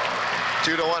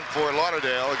 2-1 Fort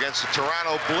Lauderdale against the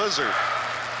Toronto Blizzard.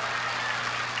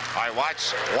 I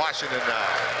watch Washington now.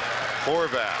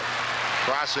 Horvath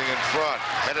crossing in front,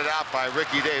 headed out by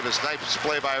Ricky Davis. Nice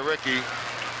play by Ricky.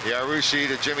 The Arushi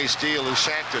to Jimmy Steele, who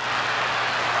shanked it.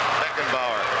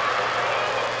 Beckenbauer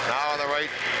now on the right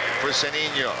for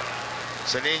Sanino.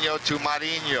 Sanino to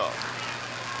Marinho.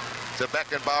 To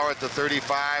Beckenbauer at the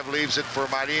 35, leaves it for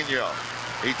Marinho.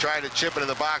 He tried to chip it in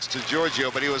the box to Giorgio,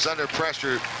 but he was under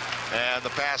pressure, and the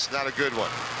pass not a good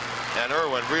one. And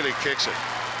Irwin really kicks it.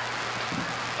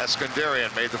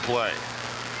 Eskandarian made the play.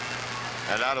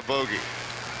 And out of Bogey.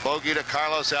 Bogey to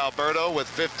Carlos Alberto with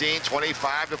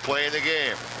 15:25 to play in the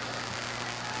game.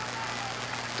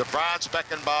 To Franz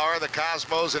Beckenbauer, the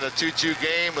Cosmos in a 2-2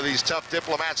 game with these tough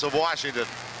Diplomats of Washington.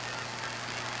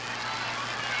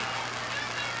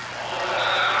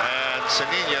 And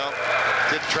Sanino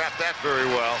didn't trap that very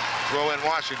well. Throw in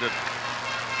Washington.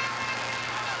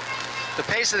 The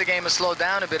pace of the game has slowed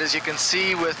down a bit, as you can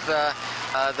see, with the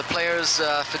players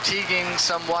fatiguing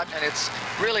somewhat, and it's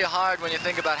really hard when you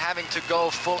think about having to go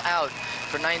full out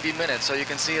for 90 minutes. So you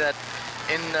can see that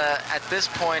at this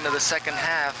point of the second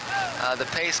half, the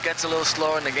pace gets a little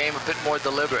slower and the game a bit more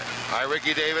deliberate. All right,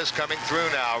 Ricky Davis coming through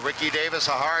now. Ricky Davis,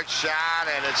 a hard shot,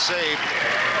 and it's saved.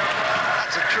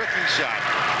 That's a tricky shot.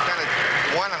 Kind of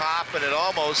one hop, and it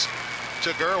almost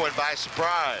took Irwin by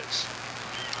surprise.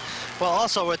 Well,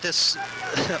 also with this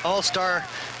all-star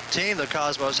team the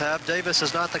Cosmos have, Davis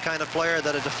is not the kind of player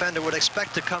that a defender would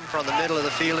expect to come from the middle of the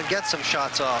field and get some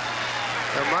shots off.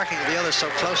 They're marking the others so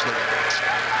closely.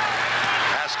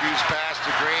 Askew's pass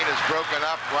to Green is broken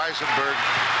up. Reisenberg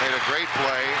made a great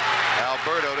play.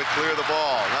 Alberto to clear the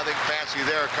ball. Nothing fancy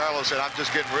there. Carlos said, I'm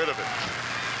just getting rid of it.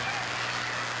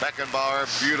 Beckenbauer,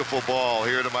 beautiful ball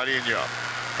here to Marinho.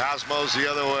 Cosmos the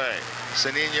other way.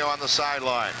 Sanino on the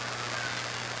sideline.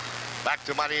 Back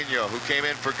to Marinho, who came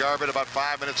in for Garbutt about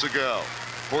 5 minutes ago.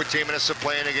 14 minutes to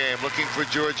play in the game. Looking for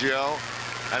Giorgio,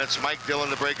 and it's Mike Dillon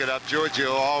to break it up.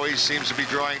 Giorgio always seems to be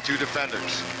drawing two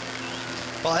defenders.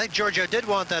 Well, I think Giorgio did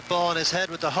want that ball in his head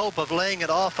with the hope of laying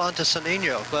it off onto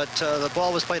Sanino, but the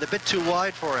ball was played a bit too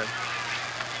wide for him.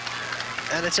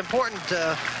 And it's important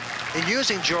in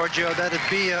using Giorgio that it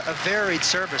be a varied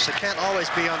service. It can't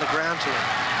always be on the ground to him.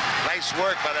 Nice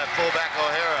work by that fullback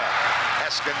O'Hara.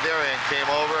 Eskandarian came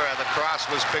over, and the cross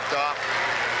was picked off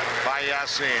by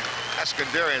Yassin.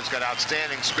 Eskandarian's got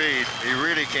outstanding speed. He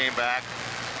really came back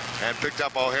and picked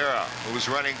up O'Hara, who was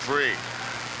running free.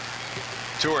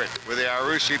 Tuart with the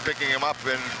Arushi picking him up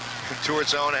in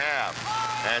Tuart's own half.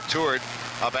 And Tuart,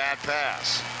 a bad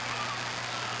pass.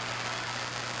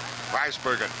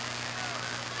 Ricebergen.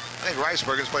 I think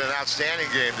Ricebergen's played an outstanding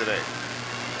game today.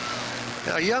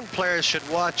 Now, young players should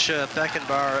watch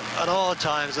Beckenbauer at all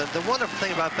times. And the wonderful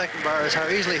thing about Beckenbauer is how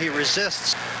easily he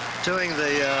resists doing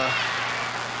the,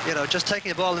 just taking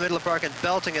the ball in the middle of the park and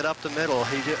belting it up the middle.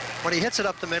 When he hits it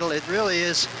up the middle, it really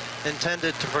is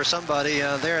intended for somebody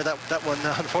there. That one,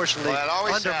 unfortunately,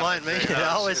 undermined me. It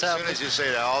always happens. As soon as you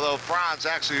say that. Although Franz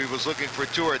actually was looking for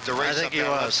Tuart to race up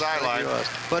down the sideline.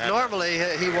 But normally,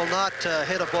 he will not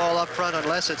hit a ball up front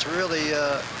unless it's really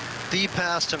the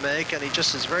pass to make, and he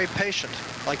just is very patient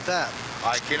like that.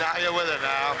 Kinaya with it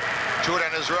now. Tuart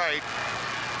on his right.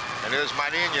 And there's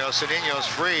Marinho. Sanino's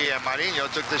free, and Marinho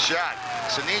took the shot.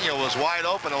 Sanino was wide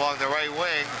open along the right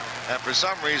wing, and for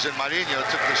some reason, Marinho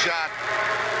took the shot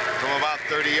from about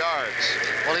 30 yards.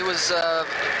 Well, he was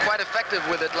quite effective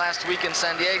with it last week in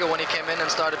San Diego when he came in and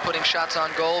started putting shots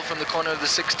on goal from the corner of the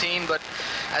 16, but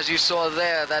as you saw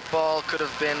there, that ball could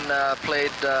have been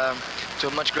played to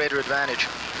a much greater advantage.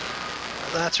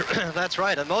 That's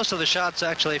right, and most of the shots,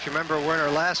 actually, if you remember, Werner,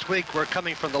 last week were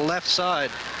coming from the left side,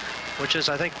 which is,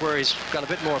 I think, where he's got a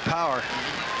bit more power.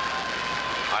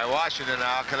 Washington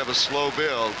now, kind of a slow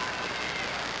build.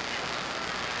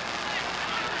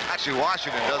 That Actually,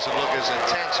 Washington doesn't look as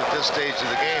intense at this stage of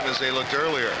the game as they looked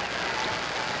earlier.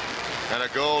 And a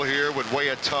goal here would weigh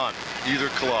a ton, either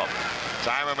club.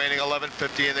 Time remaining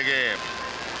 11:50 in the game.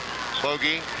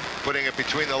 Bogey putting it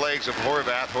between the legs of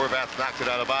Horvath. Horvath knocked it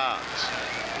out of bounds.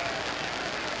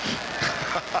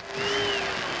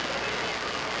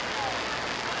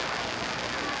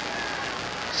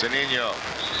 Sanino.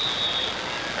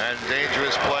 And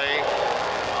dangerous play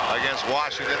against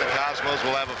Washington. The Cosmos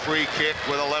will have a free kick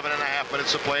with 11.5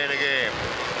 minutes to play in the game.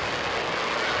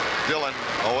 Dillon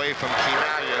away from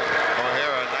Quinalia.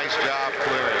 O'Hara, nice job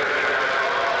clearing.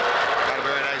 Got a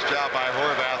very nice job by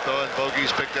Horvath, though, and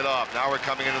Bogey's picked it off. Now we're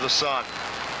coming into the sun.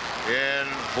 In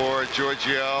for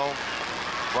Giorgio.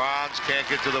 Franz can't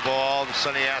get to the ball.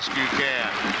 Sonny Askew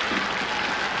can.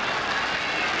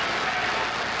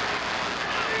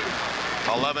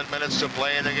 11 minutes to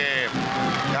play in the game.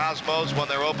 Cosmos won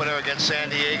their opener against San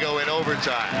Diego in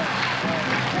overtime.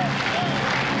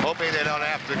 Hoping they don't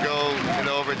have to go into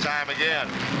overtime again.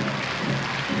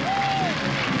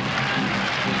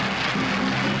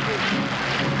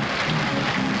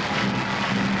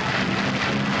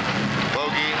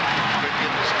 Bogey couldn't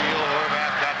get the steal.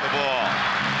 Horvath got the ball.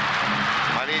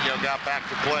 Marinho got back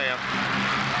to play him.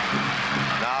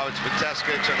 Now it's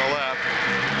Viteskic on the left.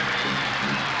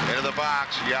 Into the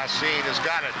box. Yassin has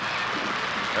got it.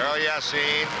 Errol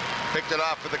Yassin picked it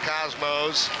off for the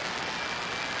Cosmos.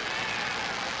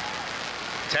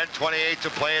 10:28 to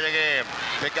play in the game.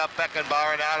 Pick up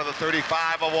Beckenbauer now to the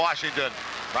 35 of Washington.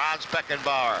 Franz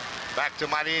Beckenbauer back to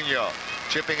Marinho.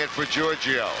 Chipping it for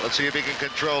Giorgio. Let's see if he can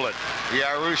control it.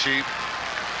 Arushi.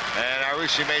 And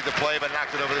Arushi made the play but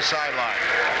knocked it over the sideline.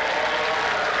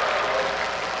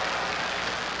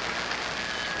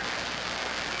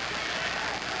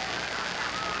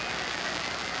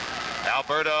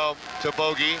 Alberto to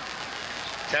Bogey.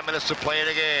 10 minutes to play in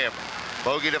the game.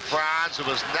 Bogey to Franz, who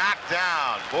was knocked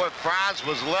down. Boy, Franz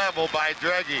was leveled by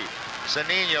Dreggy.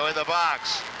 Sanino in the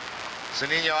box.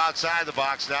 Sanino outside the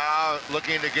box now,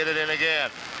 looking to get it in again.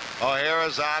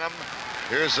 O'Hara's on him.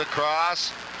 Here's the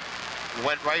cross.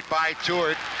 Went right by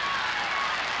Tuart.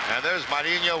 And there's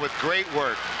Marinho with great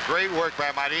work. Great work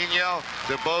by Marinho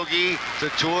to Bogey to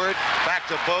Tuart. Back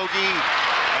to Bogey.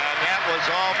 And that was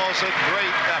almost a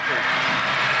great effort.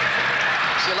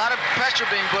 See a lot of pressure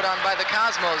being put on by the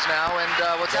Cosmos now, and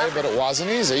what's happening? But it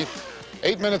wasn't easy.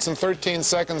 8 minutes and 13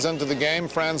 seconds into the game,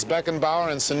 Franz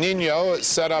Beckenbauer and Sanino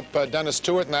set up Dennis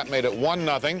Tuart, and that made it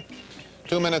 1-0.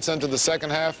 2 minutes into the second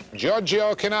half,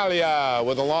 Giorgio Quinalia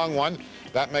with a long one.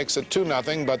 That makes it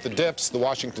 2-0, but the Dips, the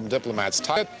Washington Diplomats,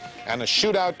 tied it, and a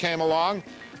shootout came along.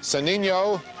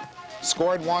 Sanino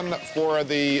scored one for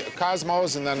the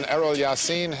Cosmos, and then Errol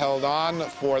Yassin held on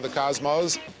for the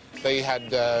Cosmos. They had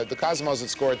the Cosmos had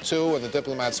scored 2 and the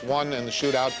Diplomats 1 in the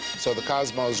shootout, so the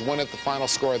Cosmos win it. The final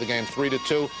score of the game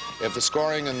 3-2. If the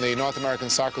scoring in the North American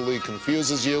Soccer League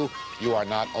confuses you, you are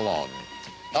not alone.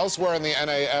 Elsewhere in the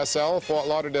NASL, Fort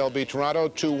Lauderdale beat Toronto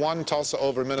 2-1, Tulsa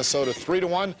over Minnesota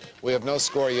 3-1. We have no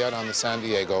score yet on the San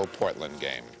Diego-Portland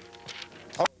game.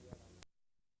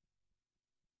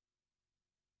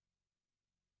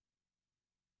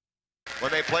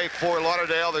 When they play Fort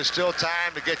Lauderdale, there's still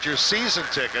time to get your season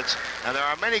tickets, and there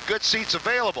are many good seats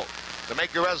available. To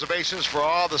make your reservations for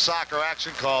all the soccer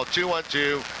action, call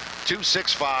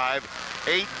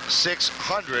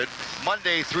 212-265-8600,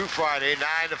 Monday through Friday,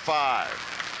 9 to 5.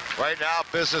 Right now,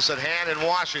 business at hand in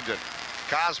Washington.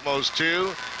 Cosmos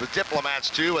 2, the Diplomats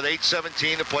 2, with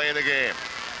 8:17 to play in the game.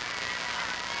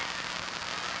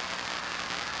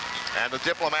 And the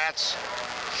Diplomats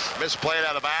misplayed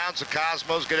out of bounds. The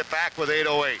Cosmos get it back with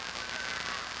 8:08.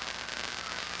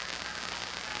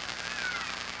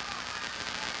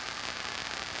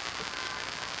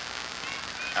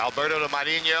 Alberto to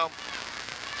Marinho.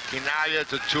 Quinalia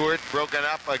to Tuart, broken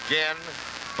up again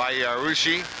by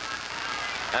Arushi.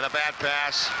 And a bad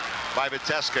pass by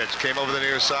Viteskic. Came over the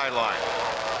near sideline.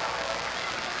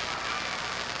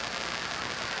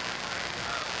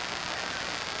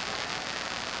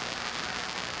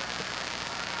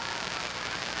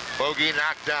 Bogey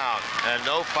knocked down, and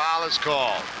no foul is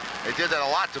called. They did that a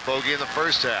lot to Bogey in the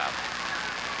first half.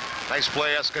 Nice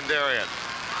play, Eskandarian.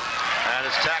 And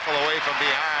it's tackled away from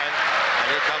behind, and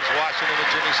here comes Washington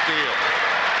with Jimmy Steele.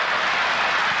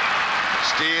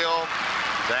 Steele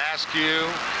to Askew.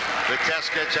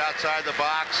 Viteskic outside the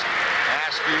box.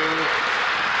 Askew.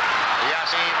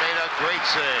 Yassin made a great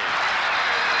save.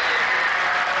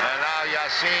 And now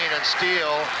Yassin and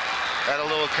Steele had a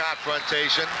little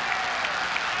confrontation.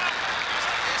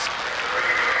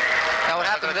 Now what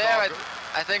happened there,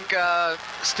 I think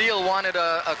Steele wanted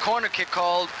a corner kick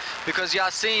called because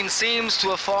Yassin seems to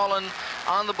have fallen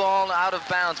on the ball out of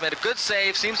bounds. Made a good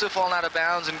save, seems to have fallen out of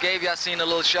bounds, and gave Yassin a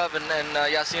little shove, and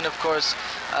Yassin, of course,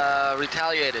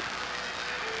 retaliated.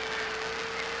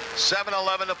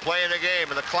 7:11 to play in the game,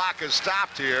 and the clock has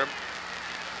stopped here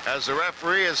as the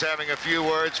referee is having a few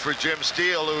words for Jim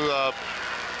Steele,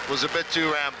 who was a bit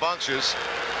too rambunctious.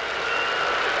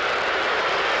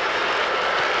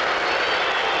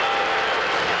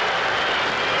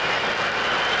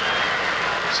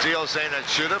 Steele saying that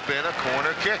should have been a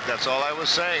corner kick. That's all I was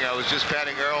saying. I was just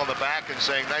patting Earl on the back and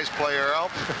saying, nice play, Earl,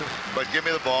 but give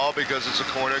me the ball because it's a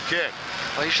corner kick.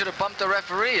 Well, he should have bumped the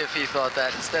referee if he thought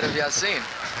that instead of Yassin.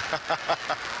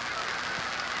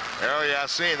 Earl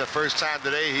Yassin, the first time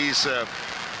today he's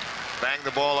banged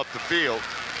the ball up the field.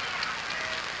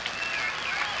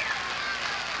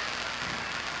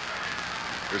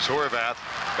 Here's Horvath,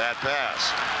 bad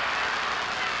pass.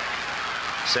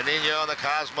 Sanino and the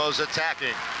Cosmos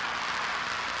attacking.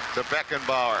 To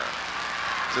Beckenbauer.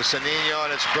 To Sanino,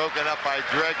 and it's broken up by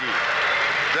Dregge.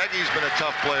 Dregge's been a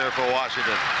tough player for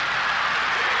Washington.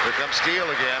 Here comes Steele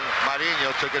again.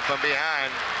 Marinho took it from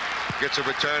behind. Gets a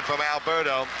return from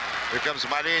Alberto. Here comes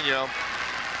Marinho.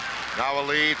 Now a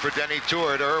lead for Denny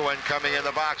Tuort. Irwin coming in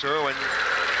the box. Irwin,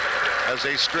 as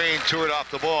they screen, Tuort off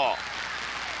the ball.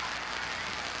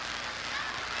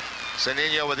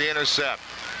 Sanino with the intercept.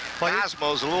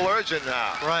 Cosmo's a little urgent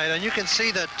now. Right, and you can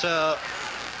see that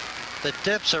the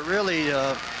Dips are really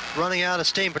running out of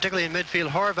steam, particularly in midfield.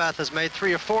 Horvath has made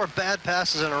 3 or 4 bad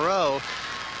passes in a row.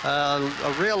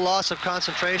 A real loss of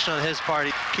concentration on his part.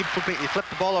 He flipped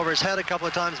the ball over his head a couple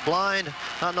of times, blind,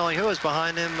 not knowing who was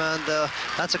behind him, and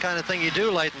that's the kind of thing you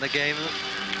do late in the game.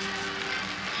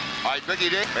 All right, Mickey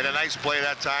Dick made a nice play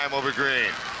that time over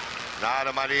Green. Now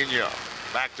to Marinho.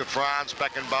 Back to Franz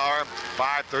Beckenbauer.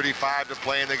 5:35 to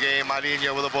play in the game.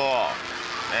 Marinho with the ball.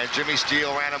 And Jimmy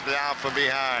Steele ran him down from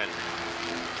behind.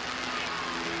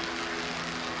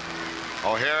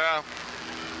 O'Hara.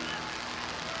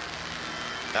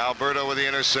 Alberto with the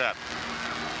intercept.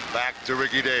 Back to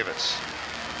Ricky Davis.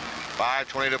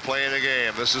 5:20 to play in the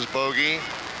game. This is Bogey.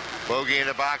 Bogey in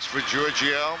the box for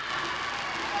Giorgio.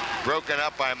 Broken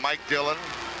up by Mike Dillon.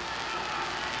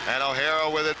 And O'Hara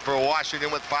with it for Washington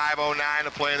with 5:09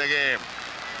 to play in the game.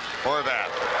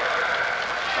 Horvath.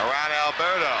 Around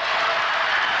Alberto.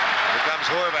 Here comes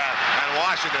Horvath. And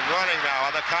Washington running now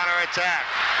on the counter-attack.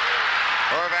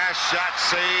 Horvath shot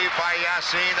saved by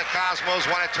Yassin. The Cosmos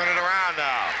want to turn it around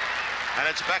now. And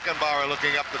it's Beckenbauer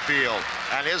looking up the field.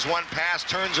 And his one pass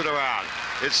turns it around.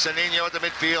 It's Sanino at the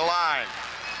midfield line.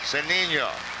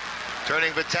 Sanino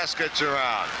turning Viteskits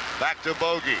around. Back to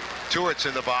Bogey. Tuort's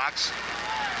in the box.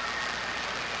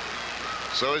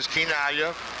 So is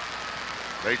Quinaglia.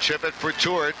 They chip it for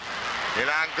Tuort. In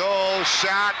on goal,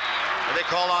 shot, and they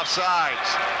call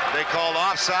offsides. They called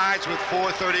offsides with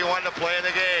 4:31 to play in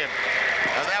the game.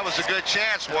 And that was a good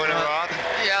chance, Warner Roth.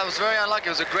 Yeah, it was very unlucky. It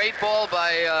was a great ball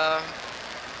by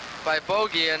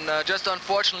Bogey, and just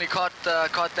unfortunately caught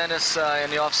Dennis in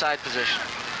the offside position.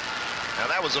 And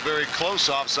that was a very close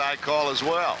offside call as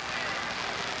well.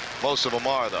 Most of them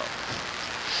are, though.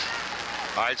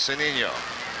 All right, Sanino.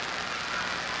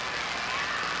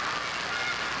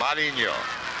 Marinho.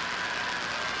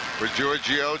 For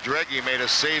Giorgio, Dregge made a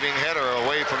saving header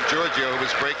away from Giorgio, who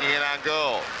was breaking in on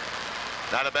goal.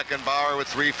 Now to Beckenbauer with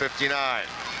 3:59.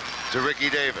 To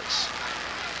Ricky Davis.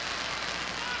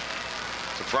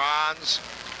 To Franz.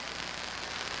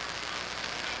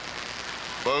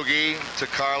 Bogey to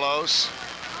Carlos.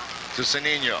 To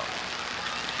Sanino.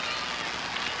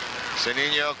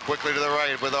 Sanino quickly to the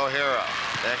right with O'Hara.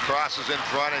 And crosses in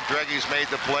front, and Dregge's made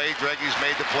the play. Dregge's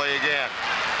made the play again.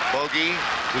 Bogey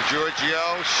to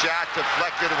Giorgio. Shot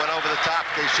deflected, went over the top.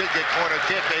 They should get corner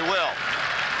kick. They will.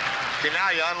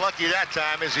 Quinaglia unlucky that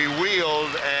time as he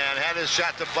wheeled and had his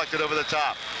shot deflected over the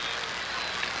top.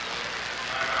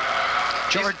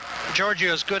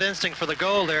 Giorgio's good instinct for the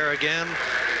goal there again.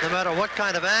 No matter what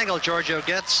kind of angle Giorgio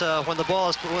gets when the ball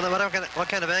is, no matter what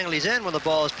kind of angle he's in when the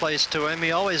ball is placed to him,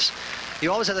 you always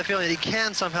have the feeling that he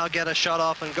can somehow get a shot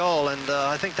off and goal, and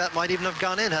I think that might even have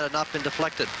gone in had it not been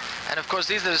deflected. And of course,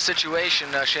 these are the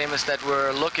situations, Seamus, that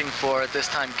we're looking for at this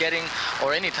time, getting,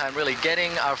 or any time really,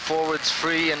 getting our forwards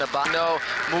free in the box.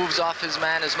 Moves off his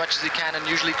man as much as he can and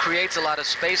usually creates a lot of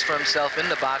space for himself in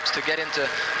the box to get into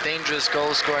dangerous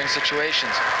goal-scoring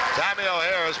situations. Tommy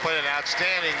O'Hara's played an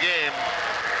outstanding game,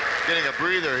 getting a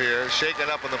breather here, shaken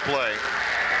up in the play.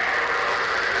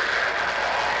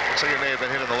 Looks like he may have been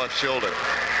hit on the left shoulder.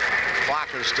 Clock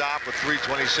has stopped with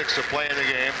 3:26 to play in the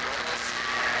game.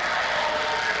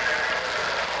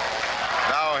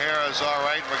 Now O'Hara is all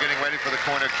right. We're getting ready for the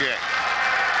corner kick.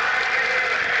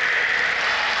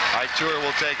 Itur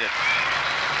will take it.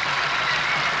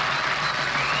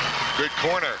 Good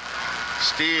corner.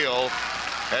 Steele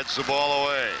heads the ball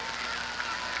away.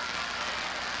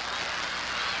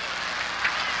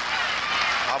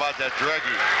 How about that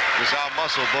Dreggy? Just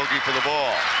out-muscle Bogey for the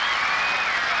ball.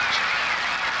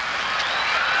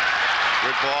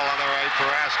 Good ball on the right for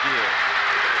Askew.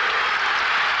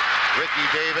 Ricky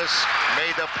Davis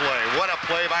made the play. What a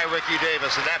play by Ricky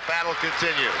Davis, and that battle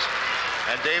continues.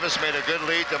 And Davis made a good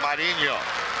lead to Marinho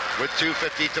with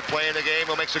 2:50 to play in the game,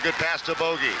 who makes a good pass to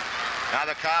Bogey. Now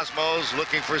the Cosmos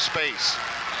looking for space,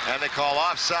 and they call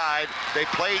offside. They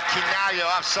played Quinalha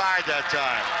offside that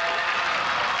time.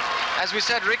 As we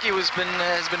said, Ricky has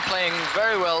been playing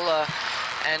very well,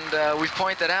 and we've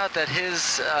pointed out that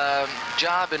his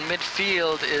job in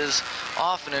midfield is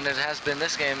often, and it has been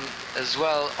this game as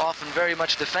well, often very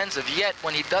much defensive. Yet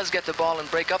when he does get the ball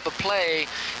and break up a play,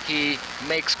 he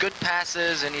makes good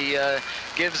passes, and he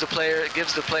gives the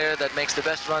player that makes the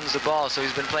best runs the ball. So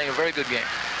he's been playing a very good game.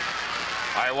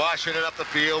 All right, Washington up the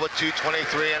field with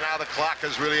 2:23, and now the clock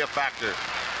is really a factor.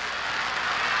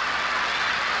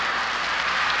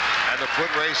 And the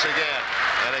foot race again.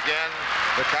 And again,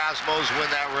 the Cosmos win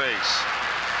that race.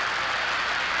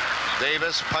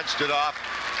 Davis punched it off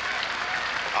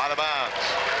out of bounds.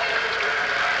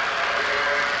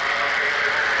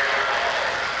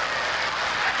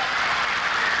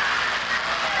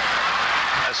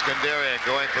 Eskandarian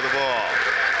going for the ball.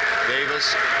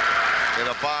 Davis in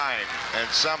a bind and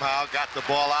somehow got the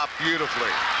ball out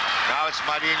beautifully. Now it's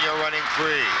Marinho running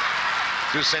free.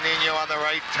 To Sanino on the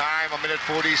right, time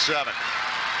 1:47.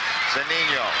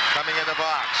 Sanino coming in the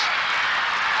box.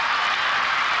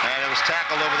 And it was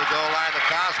tackled over the goal line. The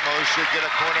Cosmos should get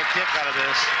a corner kick out of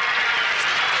this.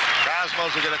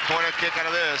 Cosmos will get a corner kick out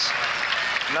of this.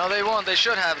 No, they won't. They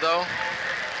should have, though.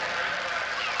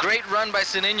 Great run by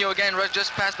Sanino again,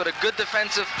 just past, but a good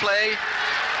defensive play.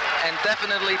 And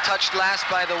definitely touched last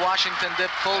by the Washington Dip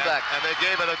fullback. And they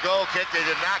gave it a goal kick. They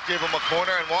did not give him a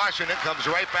corner, and Washington comes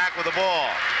right back with the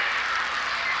ball.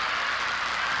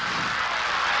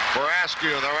 For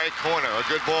Askew in the right corner, a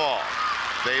good ball.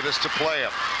 Davis to play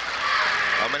him.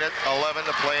 1:11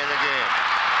 to play in the game.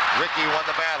 Ricky won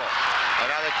the battle. And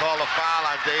now they call a foul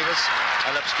on Davis,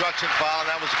 an obstruction foul, and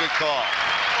that was a good call.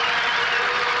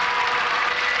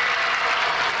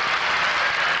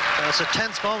 It's a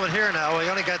tense moment here now. We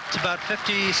only got about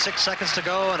 56 seconds to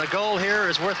go, and a goal here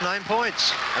is worth 9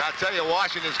 points. And I'll tell you,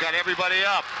 Washington's got everybody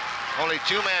up. Only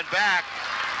 2 men back.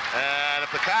 And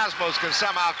if the Cosmos can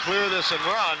somehow clear this and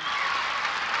run,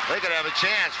 they could have a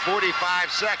chance.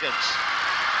 45 seconds.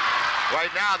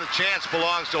 Right now, the chance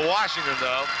belongs to Washington,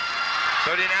 though.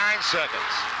 39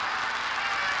 seconds.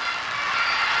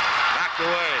 Knocked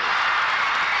away.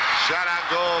 Shot on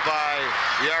goal by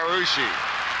Yarushi.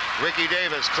 Ricky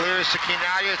Davis clears to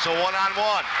Quinalha. It's a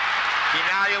one-on-one.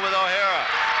 Quinalha with O'Hara.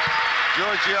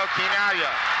 Giorgio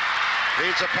Quinalha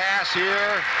leads a pass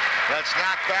here. That's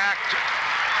knocked back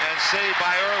and saved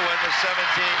by Irwin with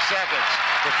 17 seconds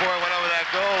before it went over that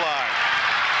goal line.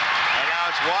 And now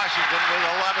it's Washington with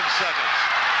 11 seconds.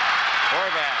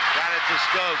 Horvath got it to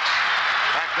Stokes.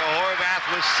 Back to Horvath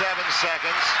with 7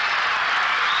 seconds.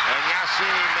 And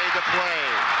Yassin made the play.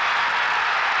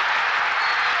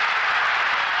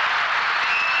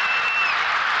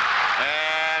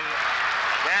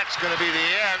 That's going to be the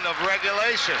end of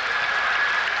regulation.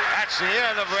 That's the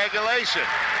end of regulation.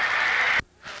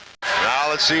 Now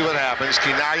let's see what happens.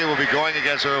 Quinalha will be going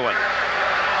against Irwin.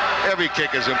 Every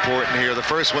kick is important here. The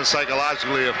first one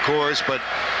psychologically, of course, but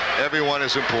every one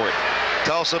is important.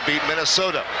 Tulsa beat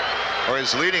Minnesota, or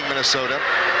is leading Minnesota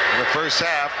in the first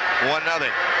half,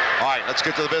 1-0. All right, let's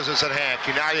get to the business at hand.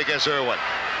 Quinalha against Irwin.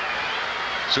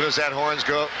 As soon as that horns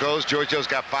goes, Giorgio's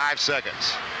got 5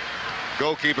 seconds.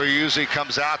 Goalkeeper usually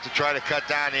comes out to try to cut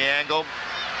down the angle.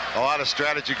 A lot of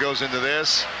strategy goes into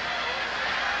this.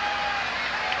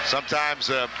 Sometimes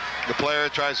the player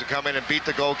tries to come in and beat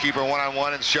the goalkeeper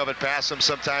one-on-one and shove it past him.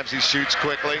 Sometimes he shoots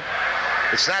quickly.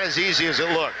 It's not as easy as it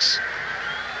looks.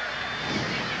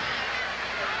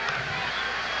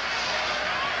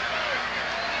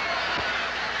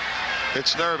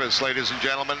 It's nervous, ladies and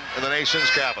gentlemen, in the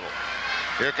nation's capital.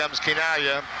 Here comes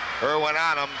Quinalha. Irwin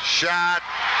on him. Shot.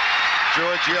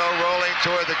 Giorgio rolling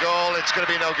toward the goal. It's going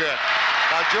to be no good.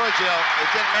 Now, Giorgio, it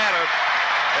didn't matter.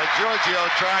 Giorgio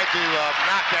tried to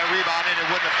knock that rebound in. It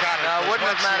wouldn't have counted. No, it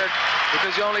wouldn't have mattered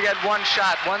because you only get one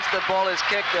shot. Once the ball is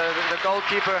kicked, the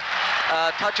goalkeeper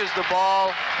touches the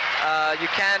ball you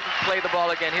can't play the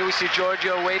ball again. Here we see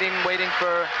Giorgio waiting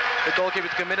for the goalkeeper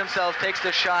to commit himself, takes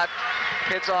the shot,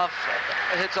 hits off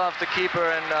the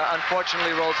keeper, and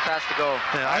unfortunately rolls past the goal.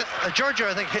 Yeah, Giorgio,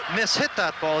 I think, hit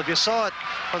that ball. If you saw it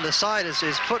from the side,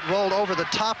 his foot rolled over the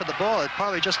top of the ball. It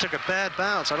probably just took a bad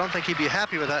bounce. I don't think he'd be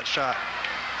happy with that shot.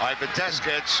 All right,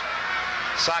 Pateskic,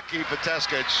 Saki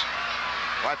Pateskic,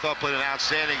 I thought played an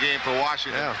outstanding game for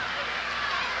Washington. Yeah.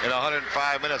 In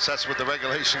 105 minutes, that's what the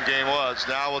regulation game was.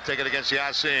 Now we'll take it against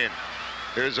Yassin.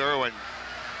 Here's Irwin.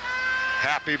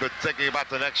 Happy but thinking about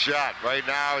the next shot. Right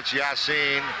now it's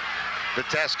Yassin.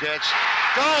 Pateskic.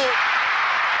 Goal!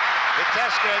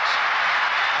 Pateskic.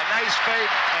 A nice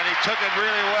fake, and he took it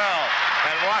really well.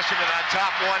 And Washington on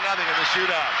top 1-0 in the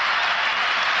shootout.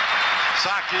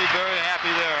 Saki very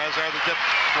happy there, as are the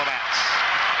Diplomats.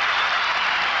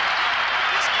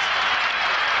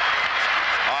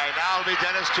 All right, now it'll be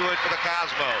Dennis Stewart for the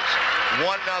Cosmos. 1-0.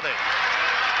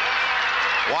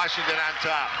 Washington on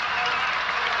top.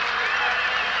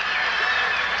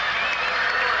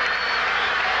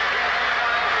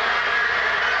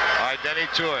 All right, Denny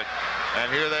Stewart.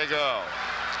 And here they go.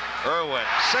 Irwin,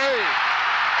 save!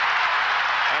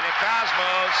 And the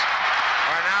Cosmos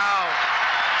are now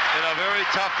in a very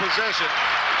tough position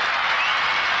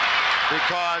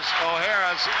because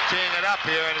O'Hara's teeing it up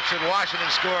here, and should Washington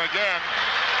score again,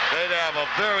 they'd have a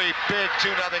very big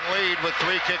 2-0 lead with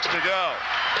 3 kicks to go.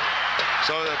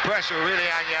 So the pressure really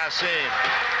on Yassin.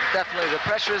 Definitely, the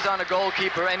pressure is on a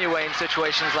goalkeeper anyway in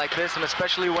situations like this, and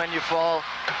especially when you fall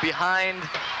behind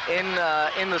in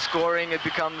the scoring, it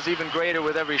becomes even greater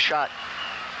with every shot.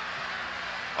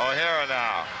 O'Hara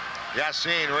now.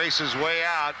 Yassin races way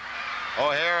out.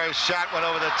 O'Hara's shot went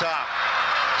over the top.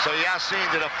 So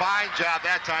Yassin did a fine job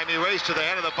that time. He raced to the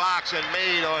head of the box and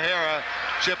made O'Hara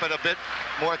chip it a bit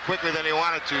more quickly than he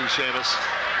wanted to, Seamus.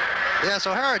 Yes,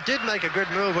 O'Hara did make a good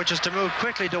move, which is to move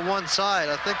quickly to one side.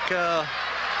 I think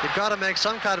you've got to make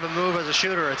some kind of a move as a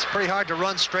shooter. It's pretty hard to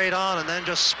run straight on and then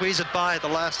just squeeze it by at the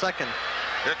last second.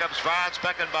 Here comes Franz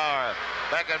Beckenbauer.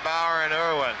 Beckenbauer and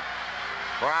Irwin.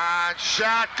 Franz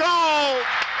shot, goal!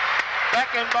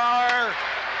 Beckenbauer,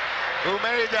 who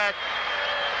made that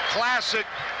classic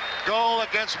goal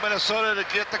against Minnesota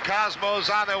to get the Cosmos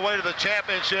on their way to the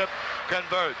championship,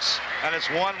 converts. And it's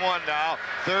 1-1 now.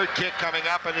 Third kick coming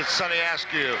up, and it's Sonny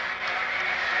Askew.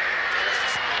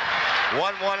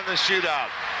 1-1 in the shootout.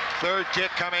 Third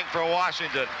kick coming for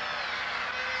Washington.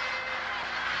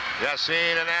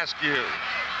 Yassin and Askew.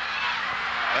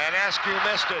 And Askew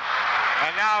missed it.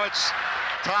 And now it's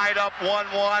tied up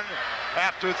 1-1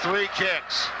 after 3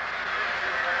 kicks.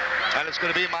 And it's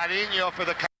going to be Marinho for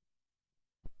the